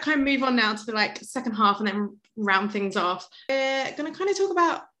gonna kind of move on now to the like second half and then round things off. We're gonna kind of talk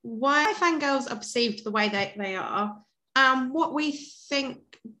about why fangirls are perceived the way they are, what we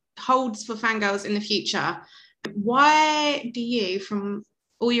think holds for fangirls in the future. Why do you, from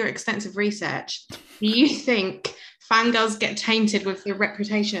all your extensive research, do you think fangirls get tainted with the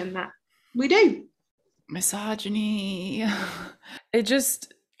reputation that we do? Misogyny. It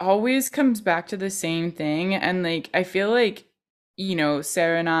just always comes back to the same thing. And like I feel like, you know,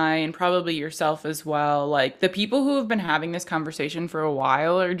 Sarah and I, and probably yourself as well, like the people who have been having this conversation for a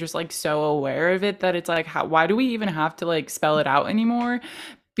while are just like so aware of it that it's like, why do we even have to like spell it out anymore?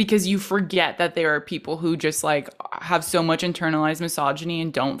 Because you forget that there are people who just like have so much internalized misogyny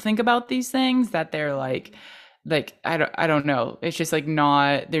and don't think about these things that they're like I don't know. It's just like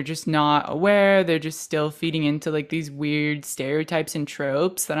they're just not aware. They're just still feeding into like these weird stereotypes and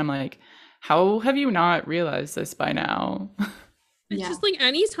tropes that I'm like, how have you not realized this by now? It's just like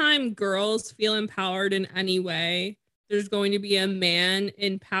anytime girls feel empowered in any way, there's going to be a man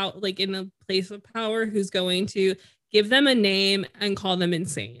in power, like in a place of power, who's going to give them a name and call them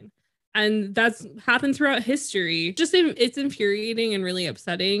insane. And that's happened throughout history. Just it's infuriating and really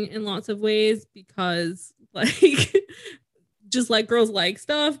upsetting in lots of ways, because like just like girls like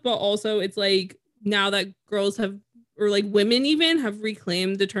stuff, but also it's like now that girls have, or like women even have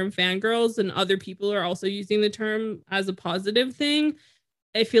reclaimed the term fangirls, and other people are also using the term as a positive thing.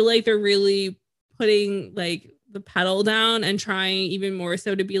 I feel like they're really putting like the pedal down and trying even more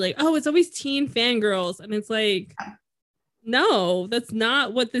so to be like, oh, it's always teen fangirls. And it's like, no, that's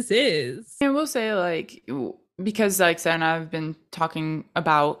not what this is. I will say, like, because like Sarah and I have been talking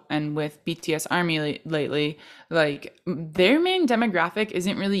about and with BTS Army lately, like their main demographic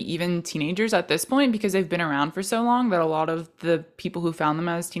isn't really even teenagers at this point, because they've been around for so long that a lot of the people who found them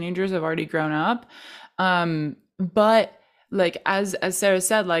as teenagers have already grown up. But like as Sarah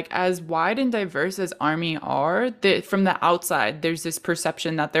said, like as wide and diverse as Army are, from the outside, there's this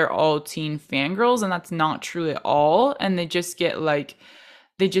perception that they're all teen fangirls, and that's not true at all. And they just get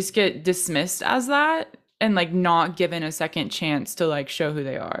dismissed as that, and like not given a second chance to like show who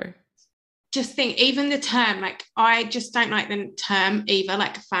they are. Just think, even the term, like I just don't like the term either,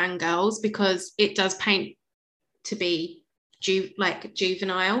 like fangirls, because it does paint to be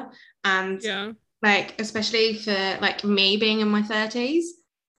juvenile. And yeah, like especially for like me being in my 30s,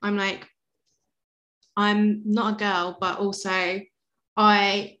 I'm like, I'm not a girl, but also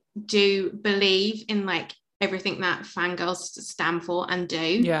I do believe in like everything that fangirls stand for and do.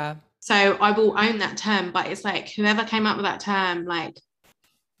 Yeah. So I will own that term, but it's like whoever came up with that term, like,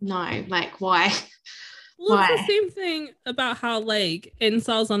 no, like why? Well, it's the same thing about how like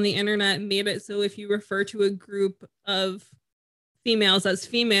incels on the internet made it so if you refer to a group of females as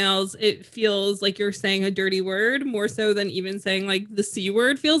females, it feels like you're saying a dirty word, more so than even saying like the C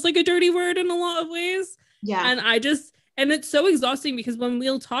word feels like a dirty word in a lot of ways. Yeah. And it's so exhausting, because when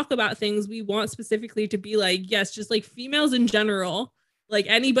we'll talk about things, we want specifically to be like, yes, just like females in general, like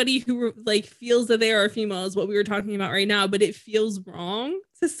anybody who like feels that they are a female is what we were talking about right now, but it feels wrong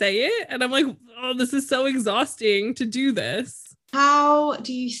to say it. And I'm like, oh, this is so exhausting to do this. How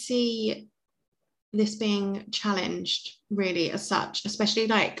do you see this being challenged really as such, especially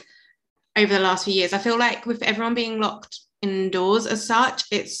like over the last few years? I feel like with everyone being locked indoors as such,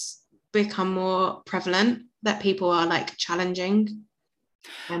 it's become more prevalent that people are like challenging.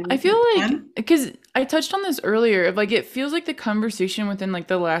 I feel like, because I touched on this earlier, of like it feels like the conversation within like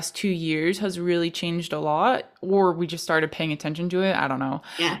the last 2 years has really changed a lot, or we just started paying attention to it. I don't know.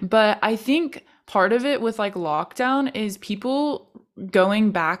 Yeah. But I think part of it with like lockdown is people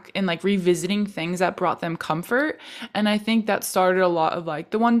going back and like revisiting things that brought them comfort. And I think that started a lot of like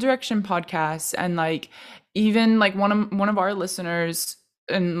the One Direction podcasts, and like even like one of our listeners,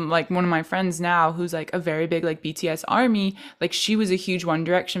 and like one of my friends now, who's like a very big like BTS Army, like she was a huge One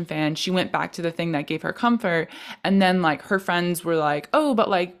Direction fan. She went back to the thing that gave her comfort, and then like her friends were like, oh, but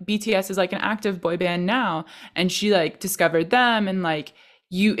like BTS is like an active boy band now, and she like discovered them. And like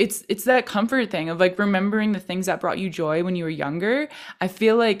it's that comfort thing of like remembering the things that brought you joy when you were younger. I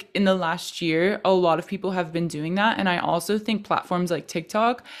feel like in the last year a lot of people have been doing that, and I also think platforms like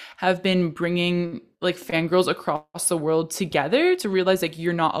TikTok have been bringing like fangirls across the world together to realize like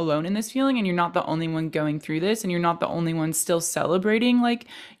you're not alone in this feeling, and you're not the only one going through this, and you're not the only one still celebrating like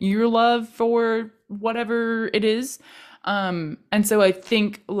your love for whatever it is. And so I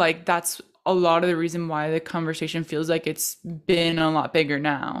think like that's a lot of the reason why the conversation feels like it's been a lot bigger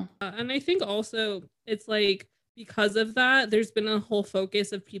now. And I think also it's like because of that, there's been a whole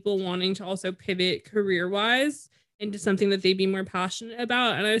focus of people wanting to also pivot career-wise into something that they'd be more passionate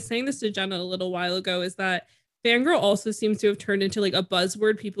about. And I was saying this to Jenna a little while ago, is that fangirl also seems to have turned into like a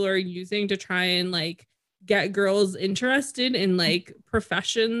buzzword people are using to try and like get girls interested in like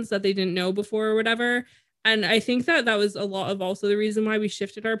professions that they didn't know before or whatever. And I think that was a lot of also the reason why we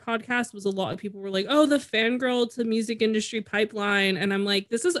shifted our podcast, was a lot of people were like, oh, the fangirl to music industry pipeline. And I'm like,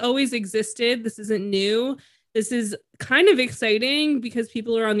 this has always existed. This isn't new. This is kind of exciting because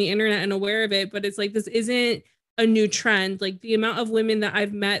people are on the internet and aware of it, but it's like, this isn't a new trend. Like the amount of women that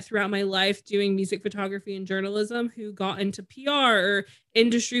I've met throughout my life doing music photography and journalism who got into PR or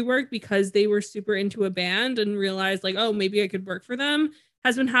industry work because they were super into a band and realized like, oh, maybe I could work for them,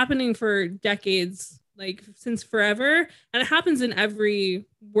 has been happening for decades, like since forever. And it happens in every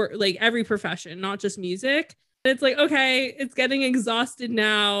work, like every profession, not just music. And it's like, okay, it's getting exhausted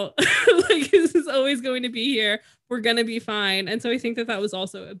now. Like this is always going to be here. We're going to be fine. And so I think that was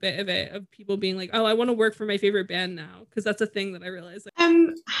also a bit of it, of people being like, oh, I want to work for my favorite band now. Because that's a thing that I realized.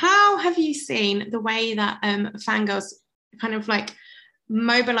 How have you seen the way that fangirls kind of like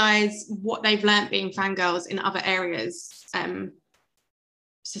mobilize what they've learned being fangirls in other areas,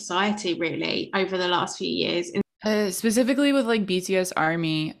 society really, over the last few years? Specifically with like BTS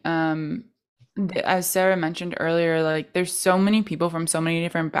Army, as Sarah mentioned earlier, like there's so many people from so many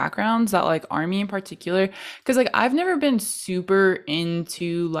different backgrounds that like Army in particular, because like I've never been super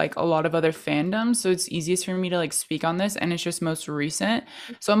into like a lot of other fandoms, so it's easiest for me to like speak on this, and it's just most recent.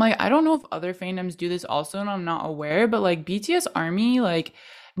 So I'm like, I don't know if other fandoms do this also, and I'm not aware, but like BTS Army like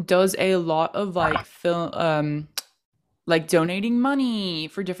does a lot of like film like donating money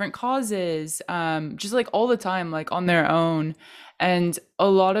for different causes, just like all the time, like on their own. And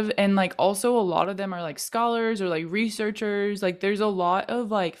like also a lot of them are like scholars or like researchers. Like there's a lot of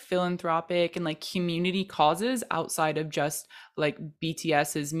like philanthropic and like community causes outside of just like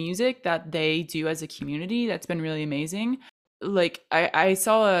BTS's music that they do as a community. That's been really amazing. Like I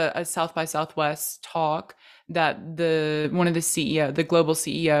saw a South by Southwest talk that the one of the CEO, the global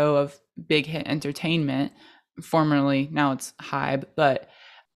CEO of Big Hit Entertainment, formerly, now it's Hybe, but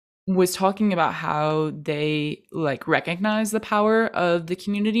was talking about how they like recognize the power of the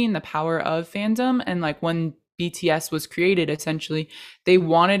community and the power of fandom. And like when BTS was created, essentially, they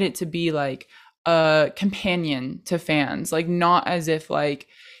wanted it to be like a companion to fans, like not as if like,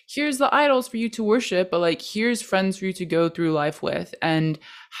 here's the idols for you to worship, but like here's friends for you to go through life with. And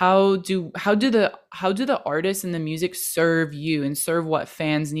how do the artists and the music serve you and serve what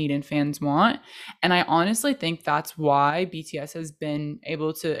fans need and fans want? And I honestly think that's why BTS has been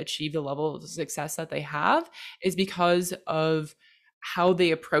able to achieve the level of success that they have, is because of how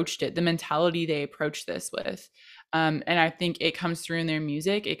they approached it, the mentality they approached this with. And I think it comes through in their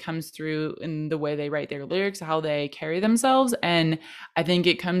music. It comes through in the way they write their lyrics, how they carry themselves. And I think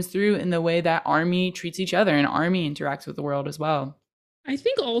it comes through in the way that Army treats each other and Army interacts with the world as well. I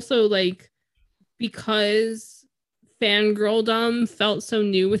think also like because fangirldom felt so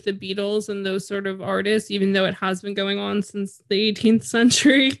new with the Beatles and those sort of artists, even though it has been going on since the 18th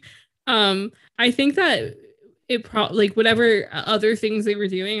century. I think that like whatever other things they were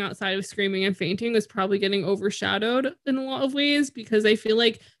doing outside of screaming and fainting was probably getting overshadowed in a lot of ways, because I feel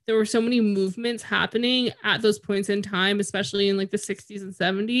like there were so many movements happening at those points in time, especially in like the 60s and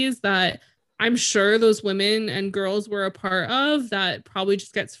 70s, that I'm sure those women and girls were a part of, that probably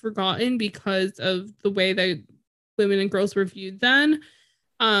just gets forgotten because of the way that women and girls were viewed then.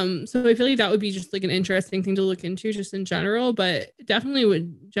 So I feel like that would be just like an interesting thing to look into just in general. But definitely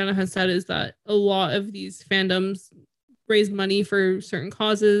what Jenna has said is that a lot of these fandoms raise money for certain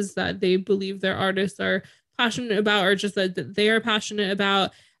causes that they believe their artists are passionate about, or just that they are passionate about.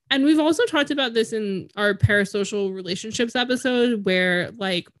 And we've also talked about this in our parasocial relationships episode, where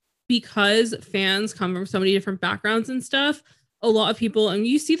like because fans come from so many different backgrounds and stuff, a lot of people, and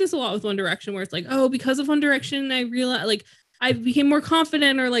you see this a lot with One Direction, where it's like, oh, because of One Direction, I realized like I became more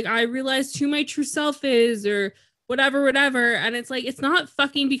confident, or like I realized who my true self is, or whatever, whatever. And it's like, it's not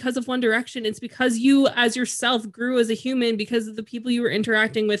fucking because of One Direction. It's because you as yourself grew as a human because of the people you were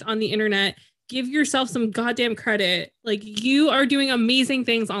interacting with on the internet. Give yourself some goddamn credit. Like you are doing amazing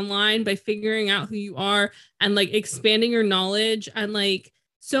things online by figuring out who you are and like expanding your knowledge. And like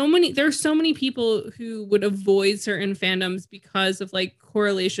there's so many people who would avoid certain fandoms because of like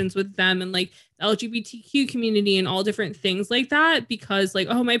correlations with them and like LGBTQ community and all different things like that, because like,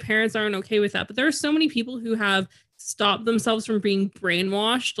 oh, my parents aren't okay with that. But there are so many people who have stopped themselves from being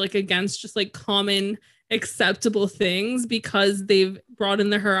brainwashed, like against just like common acceptable things, because they've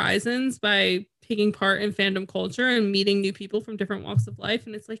broadened their horizons by taking part in fandom culture and meeting new people from different walks of life.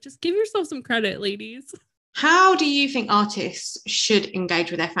 And it's like, just give yourself some credit, ladies. How do you think artists should engage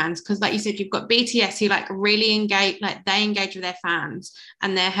with their fans? Because like you said, you've got BTS who like really engage, like they engage with their fans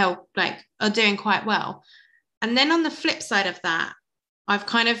and their help like are doing quite well. And then on the flip side of that, I've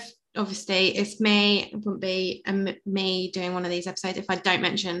kind of, obviously it's me, it wouldn't be me doing one of these episodes if I don't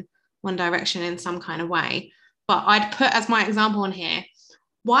mention One Direction in some kind of way. But I'd put as my example on here,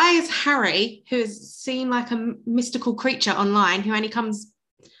 why is Harry, who is seen like a mystical creature online, who only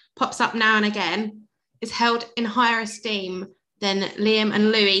pops up now and again, is held in higher esteem than Liam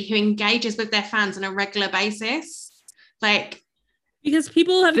and Louis, who engages with their fans on a regular basis? Like, because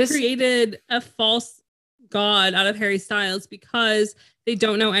people have created a false god out of Harry Styles because they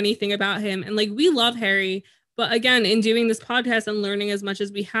don't know anything about him. And like, we love Harry, but again, in doing this podcast and learning as much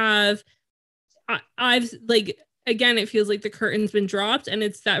as we have, I've like, again, it feels like the curtain's been dropped, and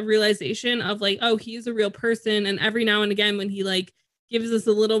it's that realization of like, oh, he's a real person. And every now and again, when he like gives us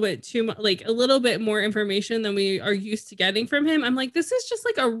a little bit too much, like a little bit more information than we are used to getting from him, I'm like, this is just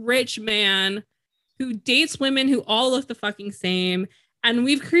like a rich man who dates women who all look the fucking same. And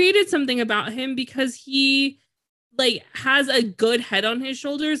we've created something about him because he like has a good head on his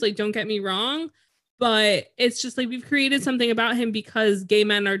shoulders. Like, don't get me wrong, but it's just like we've created something about him because gay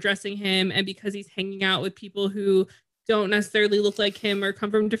men are dressing him and because he's hanging out with people who don't necessarily look like him or come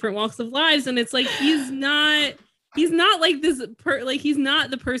from different walks of lives. And it's like he's not like he's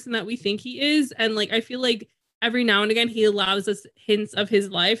not the person that we think he is. And like I feel like every now and again he allows us hints of his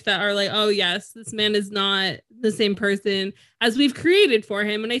life that are like, oh yes, this man is not the same person as we've created for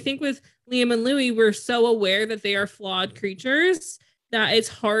him. And I think with Liam and Louis, we're so aware that they are flawed creatures that it's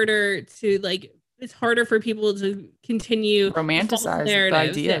harder for people to continue Romanticize the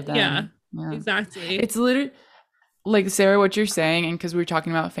idea of them. Yeah, exactly. It's literally like, Sarah, what you're saying, and because we were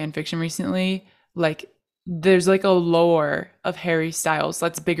talking about fan fiction recently, like there's like a lore of Harry Styles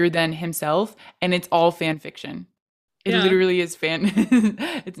that's bigger than himself, and it's all fan fiction. It literally is fan.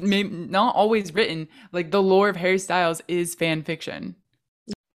 It's not always written. Like the lore of Harry Styles is fan fiction.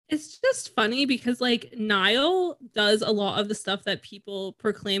 It's just funny because like Niall does a lot of the stuff that people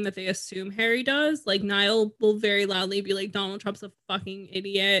proclaim that they assume Harry does. Like Niall will very loudly be like, Donald Trump's a fucking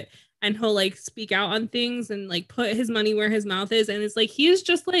idiot, and he'll like speak out on things and like put his money where his mouth is. And it's like he is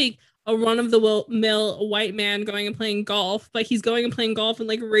just like a run-of-the-mill white man going and playing golf, but he's going and playing golf and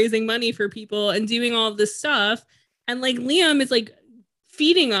like raising money for people and doing all of this stuff. And like Liam is like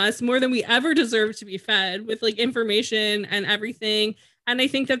feeding us more than we ever deserve to be fed with like information and everything. And I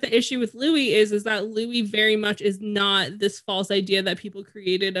think that the issue with Louis is that Louis very much is not this false idea that people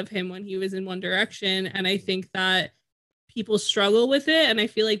created of him when he was in One Direction. And I think that people struggle with it. And I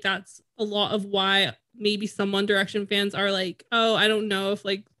feel like that's a lot of why maybe some One Direction fans are like, oh, I don't know if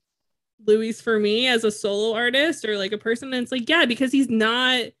like Louis for me as a solo artist or like a person. And it's like, yeah, because he's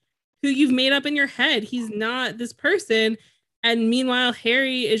not who you've made up in your head. He's not this person. And meanwhile,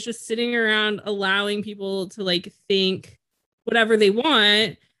 Harry is just sitting around allowing people to like think whatever they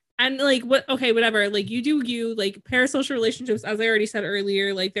want. And like, whatever, like you do you, like parasocial relationships, as I already said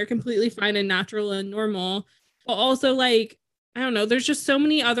earlier, like they're completely fine and natural and normal. But also like, I don't know, there's just so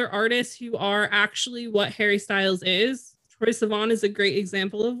many other artists who are actually what Harry Styles is. Troye Sivan is a great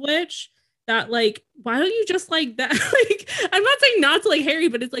example of which that like, why don't you just like that? Like, I'm not saying not to like Harry,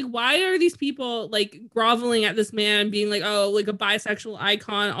 but it's like, why are these people like groveling at this man being like, oh, like a bisexual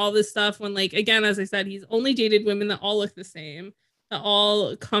icon, all this stuff, when like, again, as I said, he's only dated women that all look the same, that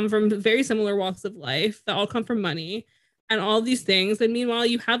all come from very similar walks of life, that all come from money and all these things. And meanwhile,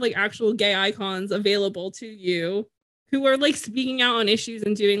 you have like actual gay icons available to you who are like speaking out on issues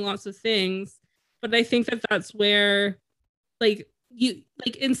and doing lots of things. But I think that that's where like you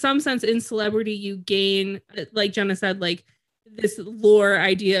like in some sense in celebrity you gain, like Jenna said, like this lore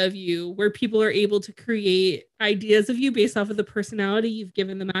idea of you where people are able to create ideas of you based off of the personality you've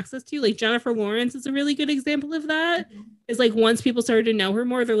given them access to. Like Jennifer Lawrence is a really good example of that. Is like once people started to know her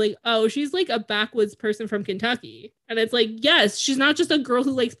more, they're like, oh, she's like a backwoods person from Kentucky. And it's like, yes, she's not just a girl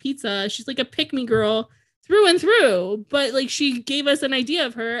who likes pizza, she's like a pick-me girl through and through. But like she gave us an idea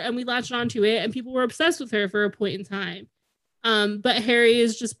of her and we latched onto it and people were obsessed with her for a point in time. But Harry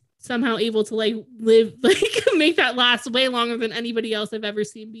is just somehow able to like live, like make that last way longer than anybody else I've ever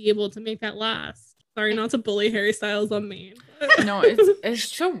seen be able to make that last. Sorry, not to bully Harry Styles on me. No, it's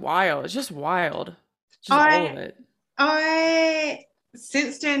so wild. It's just wild. Just all of it. I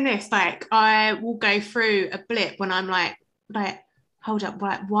since doing this, like I will go through a blip when I'm like, hold up,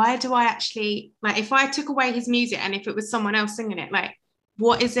 why do I actually like if I took away his music and if it was someone else singing it, like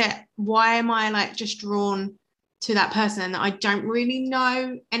what is it? Why am I like just drawn to that person that I don't really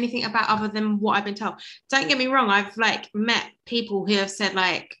know anything about other than what I've been told? Don't get me wrong, I've like met people who have said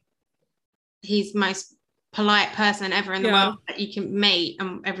like he's the most polite person ever in the world that you can meet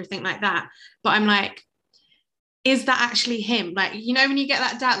and everything like that. But I'm like, is that actually him? Like, you know, when you get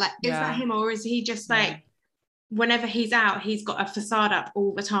that doubt, like, is that him, or is he just like whenever he's out, he's got a facade up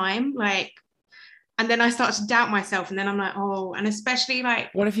all the time? Like, and then I start to doubt myself, and then I'm like, oh, and especially like,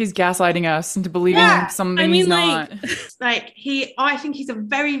 what if he's gaslighting us into believing something he's not? Like I think he's a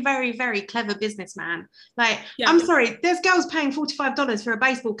very, very, very clever businessman. Like, I'm sorry, there's girls paying $45 for a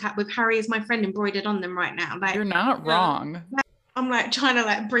baseball cap with Harry as my friend embroidered on them right now. Like, you're not wrong. I'm like trying to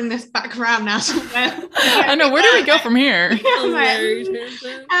like bring this back around now to where I know, where do we go from here?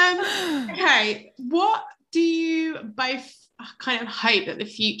 Okay, what do you both kind of hope that the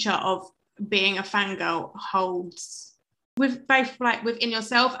future of being a fangirl holds, with both like within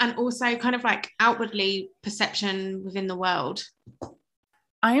yourself and also kind of like outwardly perception within the world?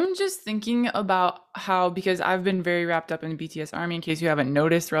 I'm just thinking about how, because I've been very wrapped up in BTS Army, in case you haven't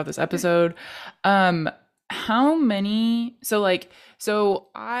noticed throughout this episode, how many, so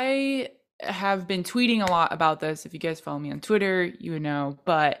I have been tweeting a lot about this. If you guys follow me on Twitter, you would know,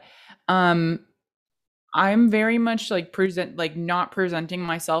 but I'm very much like not presenting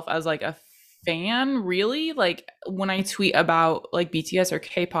myself as like a fan, really. Like when I tweet about like BTS or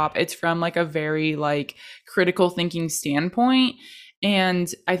K-pop, it's from like a very like critical thinking standpoint.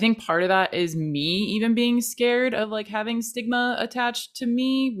 And I think part of that is me even being scared of like having stigma attached to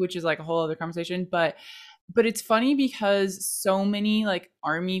me, which is like a whole other conversation. But it's funny because so many like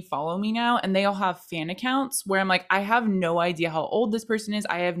army follow me now and they all have fan accounts where I'm like, I have no idea how old this person is.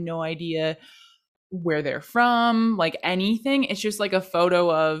 I have no idea where they're from, like anything. It's just like a photo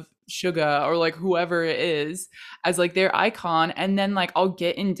of Suga or like whoever it is as like their icon. And then like I'll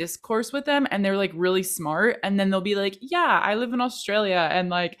get in discourse with them and they're like really smart. And then they'll be like, yeah, I live in Australia and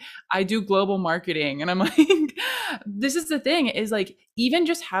like I do global marketing. And I'm like, this is the thing is like, even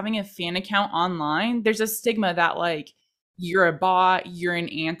just having a fan account online, there's a stigma that like you're a bot, you're an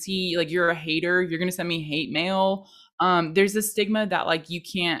anti, like you're a hater, you're gonna send me hate mail. There's a stigma that like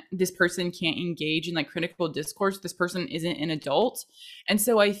this person can't engage in like critical discourse, this person isn't an adult. And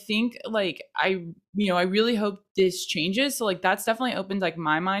so I think like I really hope this changes. So like that's definitely opened like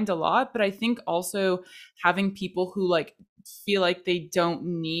my mind a lot. But I think also having people who like feel like they don't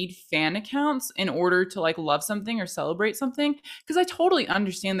need fan accounts in order to like love something or celebrate something, because I totally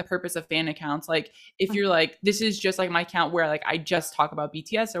understand the purpose of fan accounts. Like if you're like, this is just like my account where like I just talk about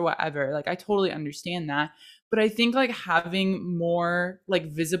BTS or whatever, like I totally understand that. But I think like having more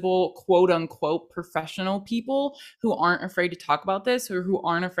like visible quote unquote professional people who aren't afraid to talk about this or who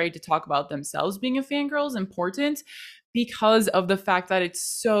aren't afraid to talk about themselves being a fangirl is important, because of the fact that it's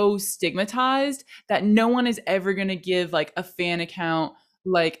so stigmatized that no one is ever going to give like a fan account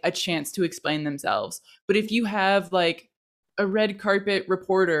like a chance to explain themselves. But if you have like a red carpet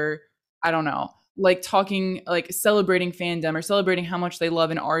reporter, I don't know, like talking, like celebrating fandom or celebrating how much they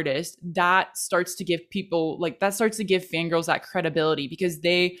love an artist, that starts to give people like, that starts to give fangirls that credibility because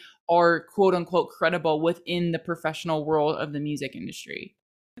they are quote unquote credible within the professional world of the music industry.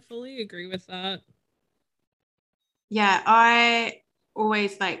 I fully agree with that. Yeah, I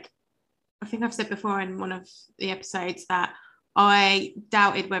always like, I think I've said before in one of the episodes that I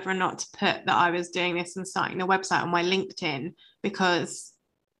doubted whether or not to put that I was doing this and starting a website on my LinkedIn, because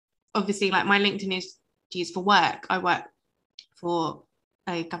obviously like my LinkedIn is used for work. I work for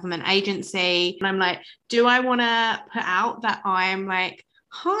a government agency and I'm like, do I want to put out that I'm like,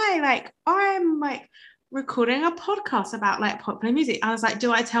 hi, like I'm like recording a podcast about like popular music? I was like,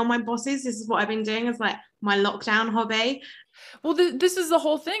 do I tell my bosses this is what I've been doing as like my lockdown hobby? Well, this is the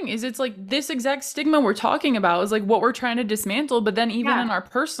whole thing, is it's like this exact stigma we're talking about is like what we're trying to dismantle. But then even in our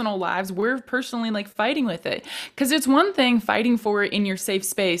personal lives, we're personally like fighting with it. Because it's one thing fighting for it in your safe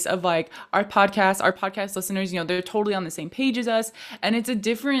space of like our podcast listeners, you know, they're totally on the same page as us. And it's a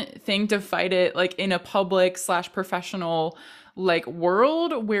different thing to fight it like in a public / professional like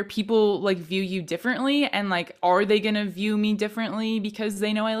world where people like view you differently, and like are they gonna view me differently because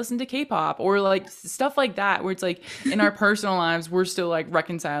they know I listen to K-pop or like stuff like that, where it's like in our personal lives we're still like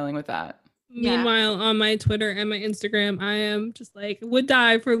reconciling with that. Meanwhile, on my Twitter and my Instagram, I am just like would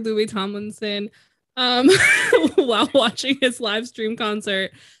die for Louis Tomlinson while watching his live stream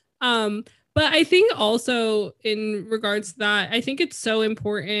concert. But I think also in regards to that, I think it's so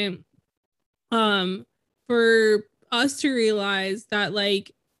important for us to realize that like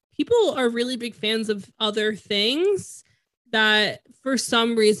people are really big fans of other things that for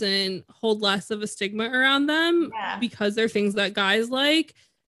some reason hold less of a stigma around them because they're things that guys like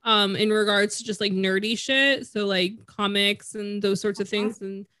in regards to just like nerdy shit, so like comics and those sorts of things.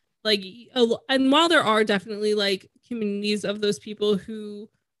 And like and while there are definitely like communities of those people who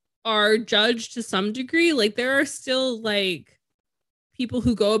are judged to some degree, like there are still like people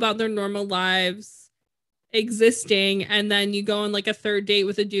who go about their normal lives existing, and then you go on like a third date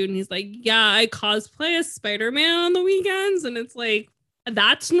with a dude and he's like, yeah, I cosplay as Spider-Man on the weekends, and it's like,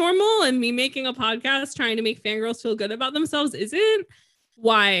 that's normal, and me making a podcast trying to make fangirls feel good about themselves isn't.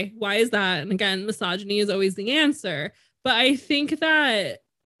 Why is that? And again, misogyny is always the answer. But I think that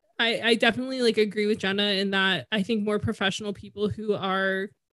I definitely like agree with Jenna in that I think more professional people who are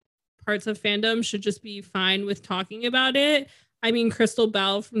parts of fandom should just be fine with talking about it. I mean, Crystal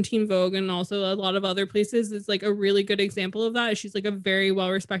Bell from Teen Vogue and also a lot of other places is like a really good example of that. She's like a very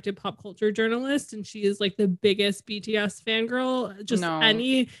well-respected pop culture journalist, and she is like the biggest BTS fangirl.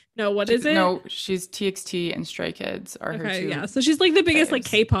 What is it? No, she's TXT and Stray Kids are her two. Yeah, so she's like the biggest like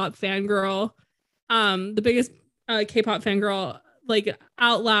K-pop fangirl, the biggest K-pop fangirl, like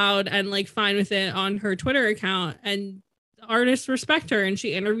out loud and like fine with it on her Twitter account, and artists respect her and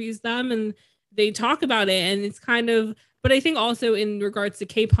she interviews them and they talk about it, and it's kind of. But I think also in regards to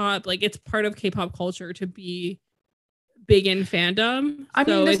K-pop, like it's part of K-pop culture to be big in fandom. I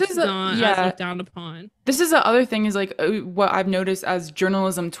mean, this is not as looked down upon. This is the other thing is like what I've noticed as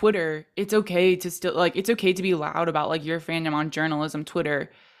journalism Twitter. It's okay to still like it's okay to be loud about like your fandom on journalism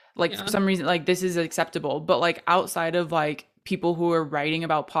Twitter. Like for some reason, like this is acceptable. But like outside of like people who are writing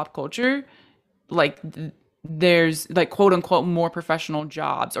about pop culture, like there's like quote unquote more professional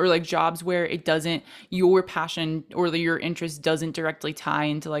jobs or like jobs where it doesn't your passion or your interest doesn't directly tie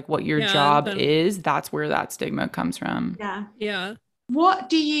into like what your job is. That's where that stigma comes from. Yeah. What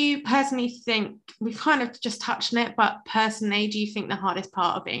do you personally think, we've kind of just touched on it, but personally, do you think the hardest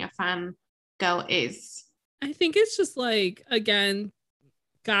part of being a fan girl is? I think it's just like, again,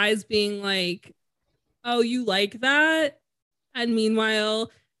 guys being like, oh, you like that? And meanwhile,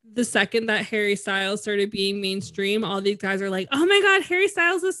 the second that Harry Styles started being mainstream, all these guys are like, oh my God, Harry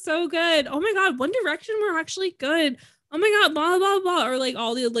Styles is so good. Oh my God, One Direction were actually good. Oh my God, blah, blah, blah. Or like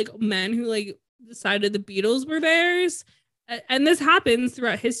all the like men who like decided the Beatles were theirs. And this happens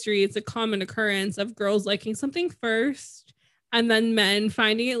throughout history. It's a common occurrence of girls liking something first and then men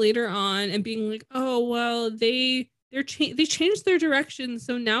finding it later on and being like, oh, well, they changed their direction.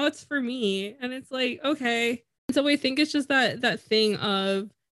 So now it's for me. And it's like, okay. So I think it's just that thing of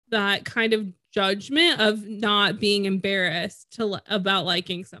that kind of judgment of not being embarrassed about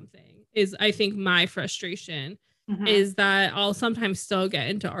liking something is, I think, my frustration. Is that I'll sometimes still get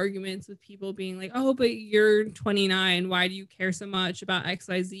into arguments with people being like, oh, but you're 29. Why do you care so much about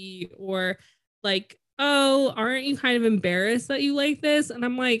XYZ? Or like, oh, aren't you kind of embarrassed that you like this? And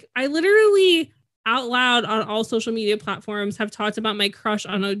I'm like, I literally out loud on all social media platforms have talked about my crush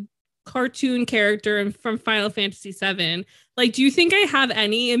on a cartoon character from Final Fantasy VII. Like, do you think I have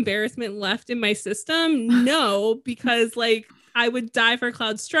any embarrassment left in my system? No, because like I would die for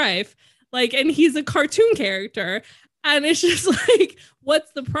Cloud Strife. Like, and he's a cartoon character. And it's just like,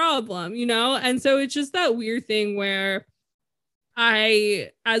 what's the problem, you know? And so it's just that weird thing where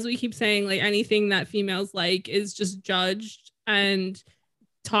as we keep saying, like anything that females like is just judged and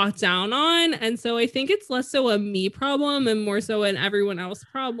talked down on. And so I think it's less so a me problem and more so an everyone else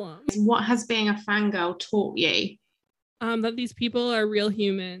problem. What has being a fangirl taught you? That these people are real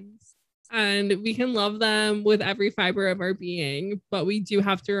humans. And we can love them with every fiber of our being, but we do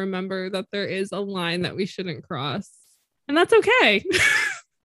have to remember that there is a line that we shouldn't cross, and that's okay.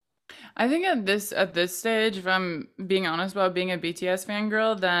 I think at this stage, if I'm being honest about being a BTS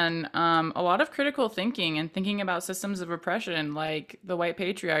fangirl, then a lot of critical thinking and thinking about systems of oppression like the white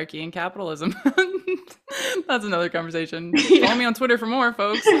patriarchy and capitalism. That's another conversation. Follow me on Twitter for more,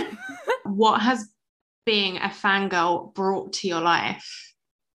 folks. What has being a fangirl brought to your life?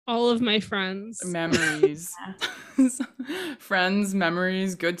 All of my friends. Memories. Friends,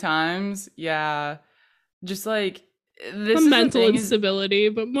 memories, good times. Yeah. Just like this mental instability,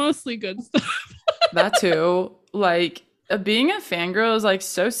 but mostly good stuff. That too. Like being a fangirl is like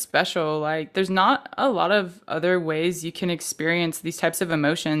so special. Like there's not a lot of other ways you can experience these types of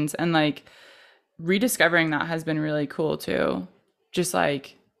emotions, and like rediscovering that has been really cool too. Just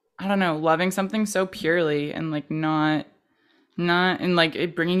like, I don't know, loving something so purely and like not and like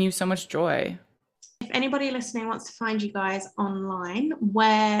it bringing you so much joy. If anybody listening wants to find you guys online,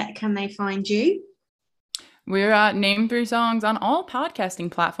 where can they find you? We're at Name 3 Songs on all podcasting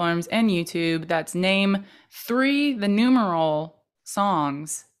platforms and YouTube. That's Name 3, the numeral,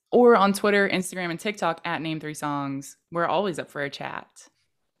 songs. Or on Twitter, Instagram, and TikTok at Name 3 Songs. We're always up for a chat.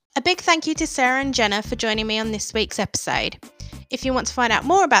 A big thank you to Sarah and Jenna for joining me on this week's episode. If you want to find out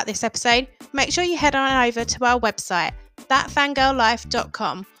more about this episode, make sure you head on over to our website,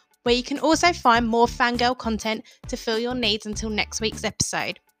 thatfangirllife.com, where you can also find more fangirl content to fill your needs until next week's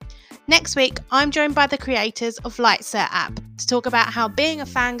episode. Next week, I'm joined by the creators of Lightser app to talk about how being a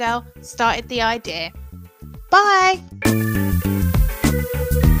fangirl started the idea. Bye!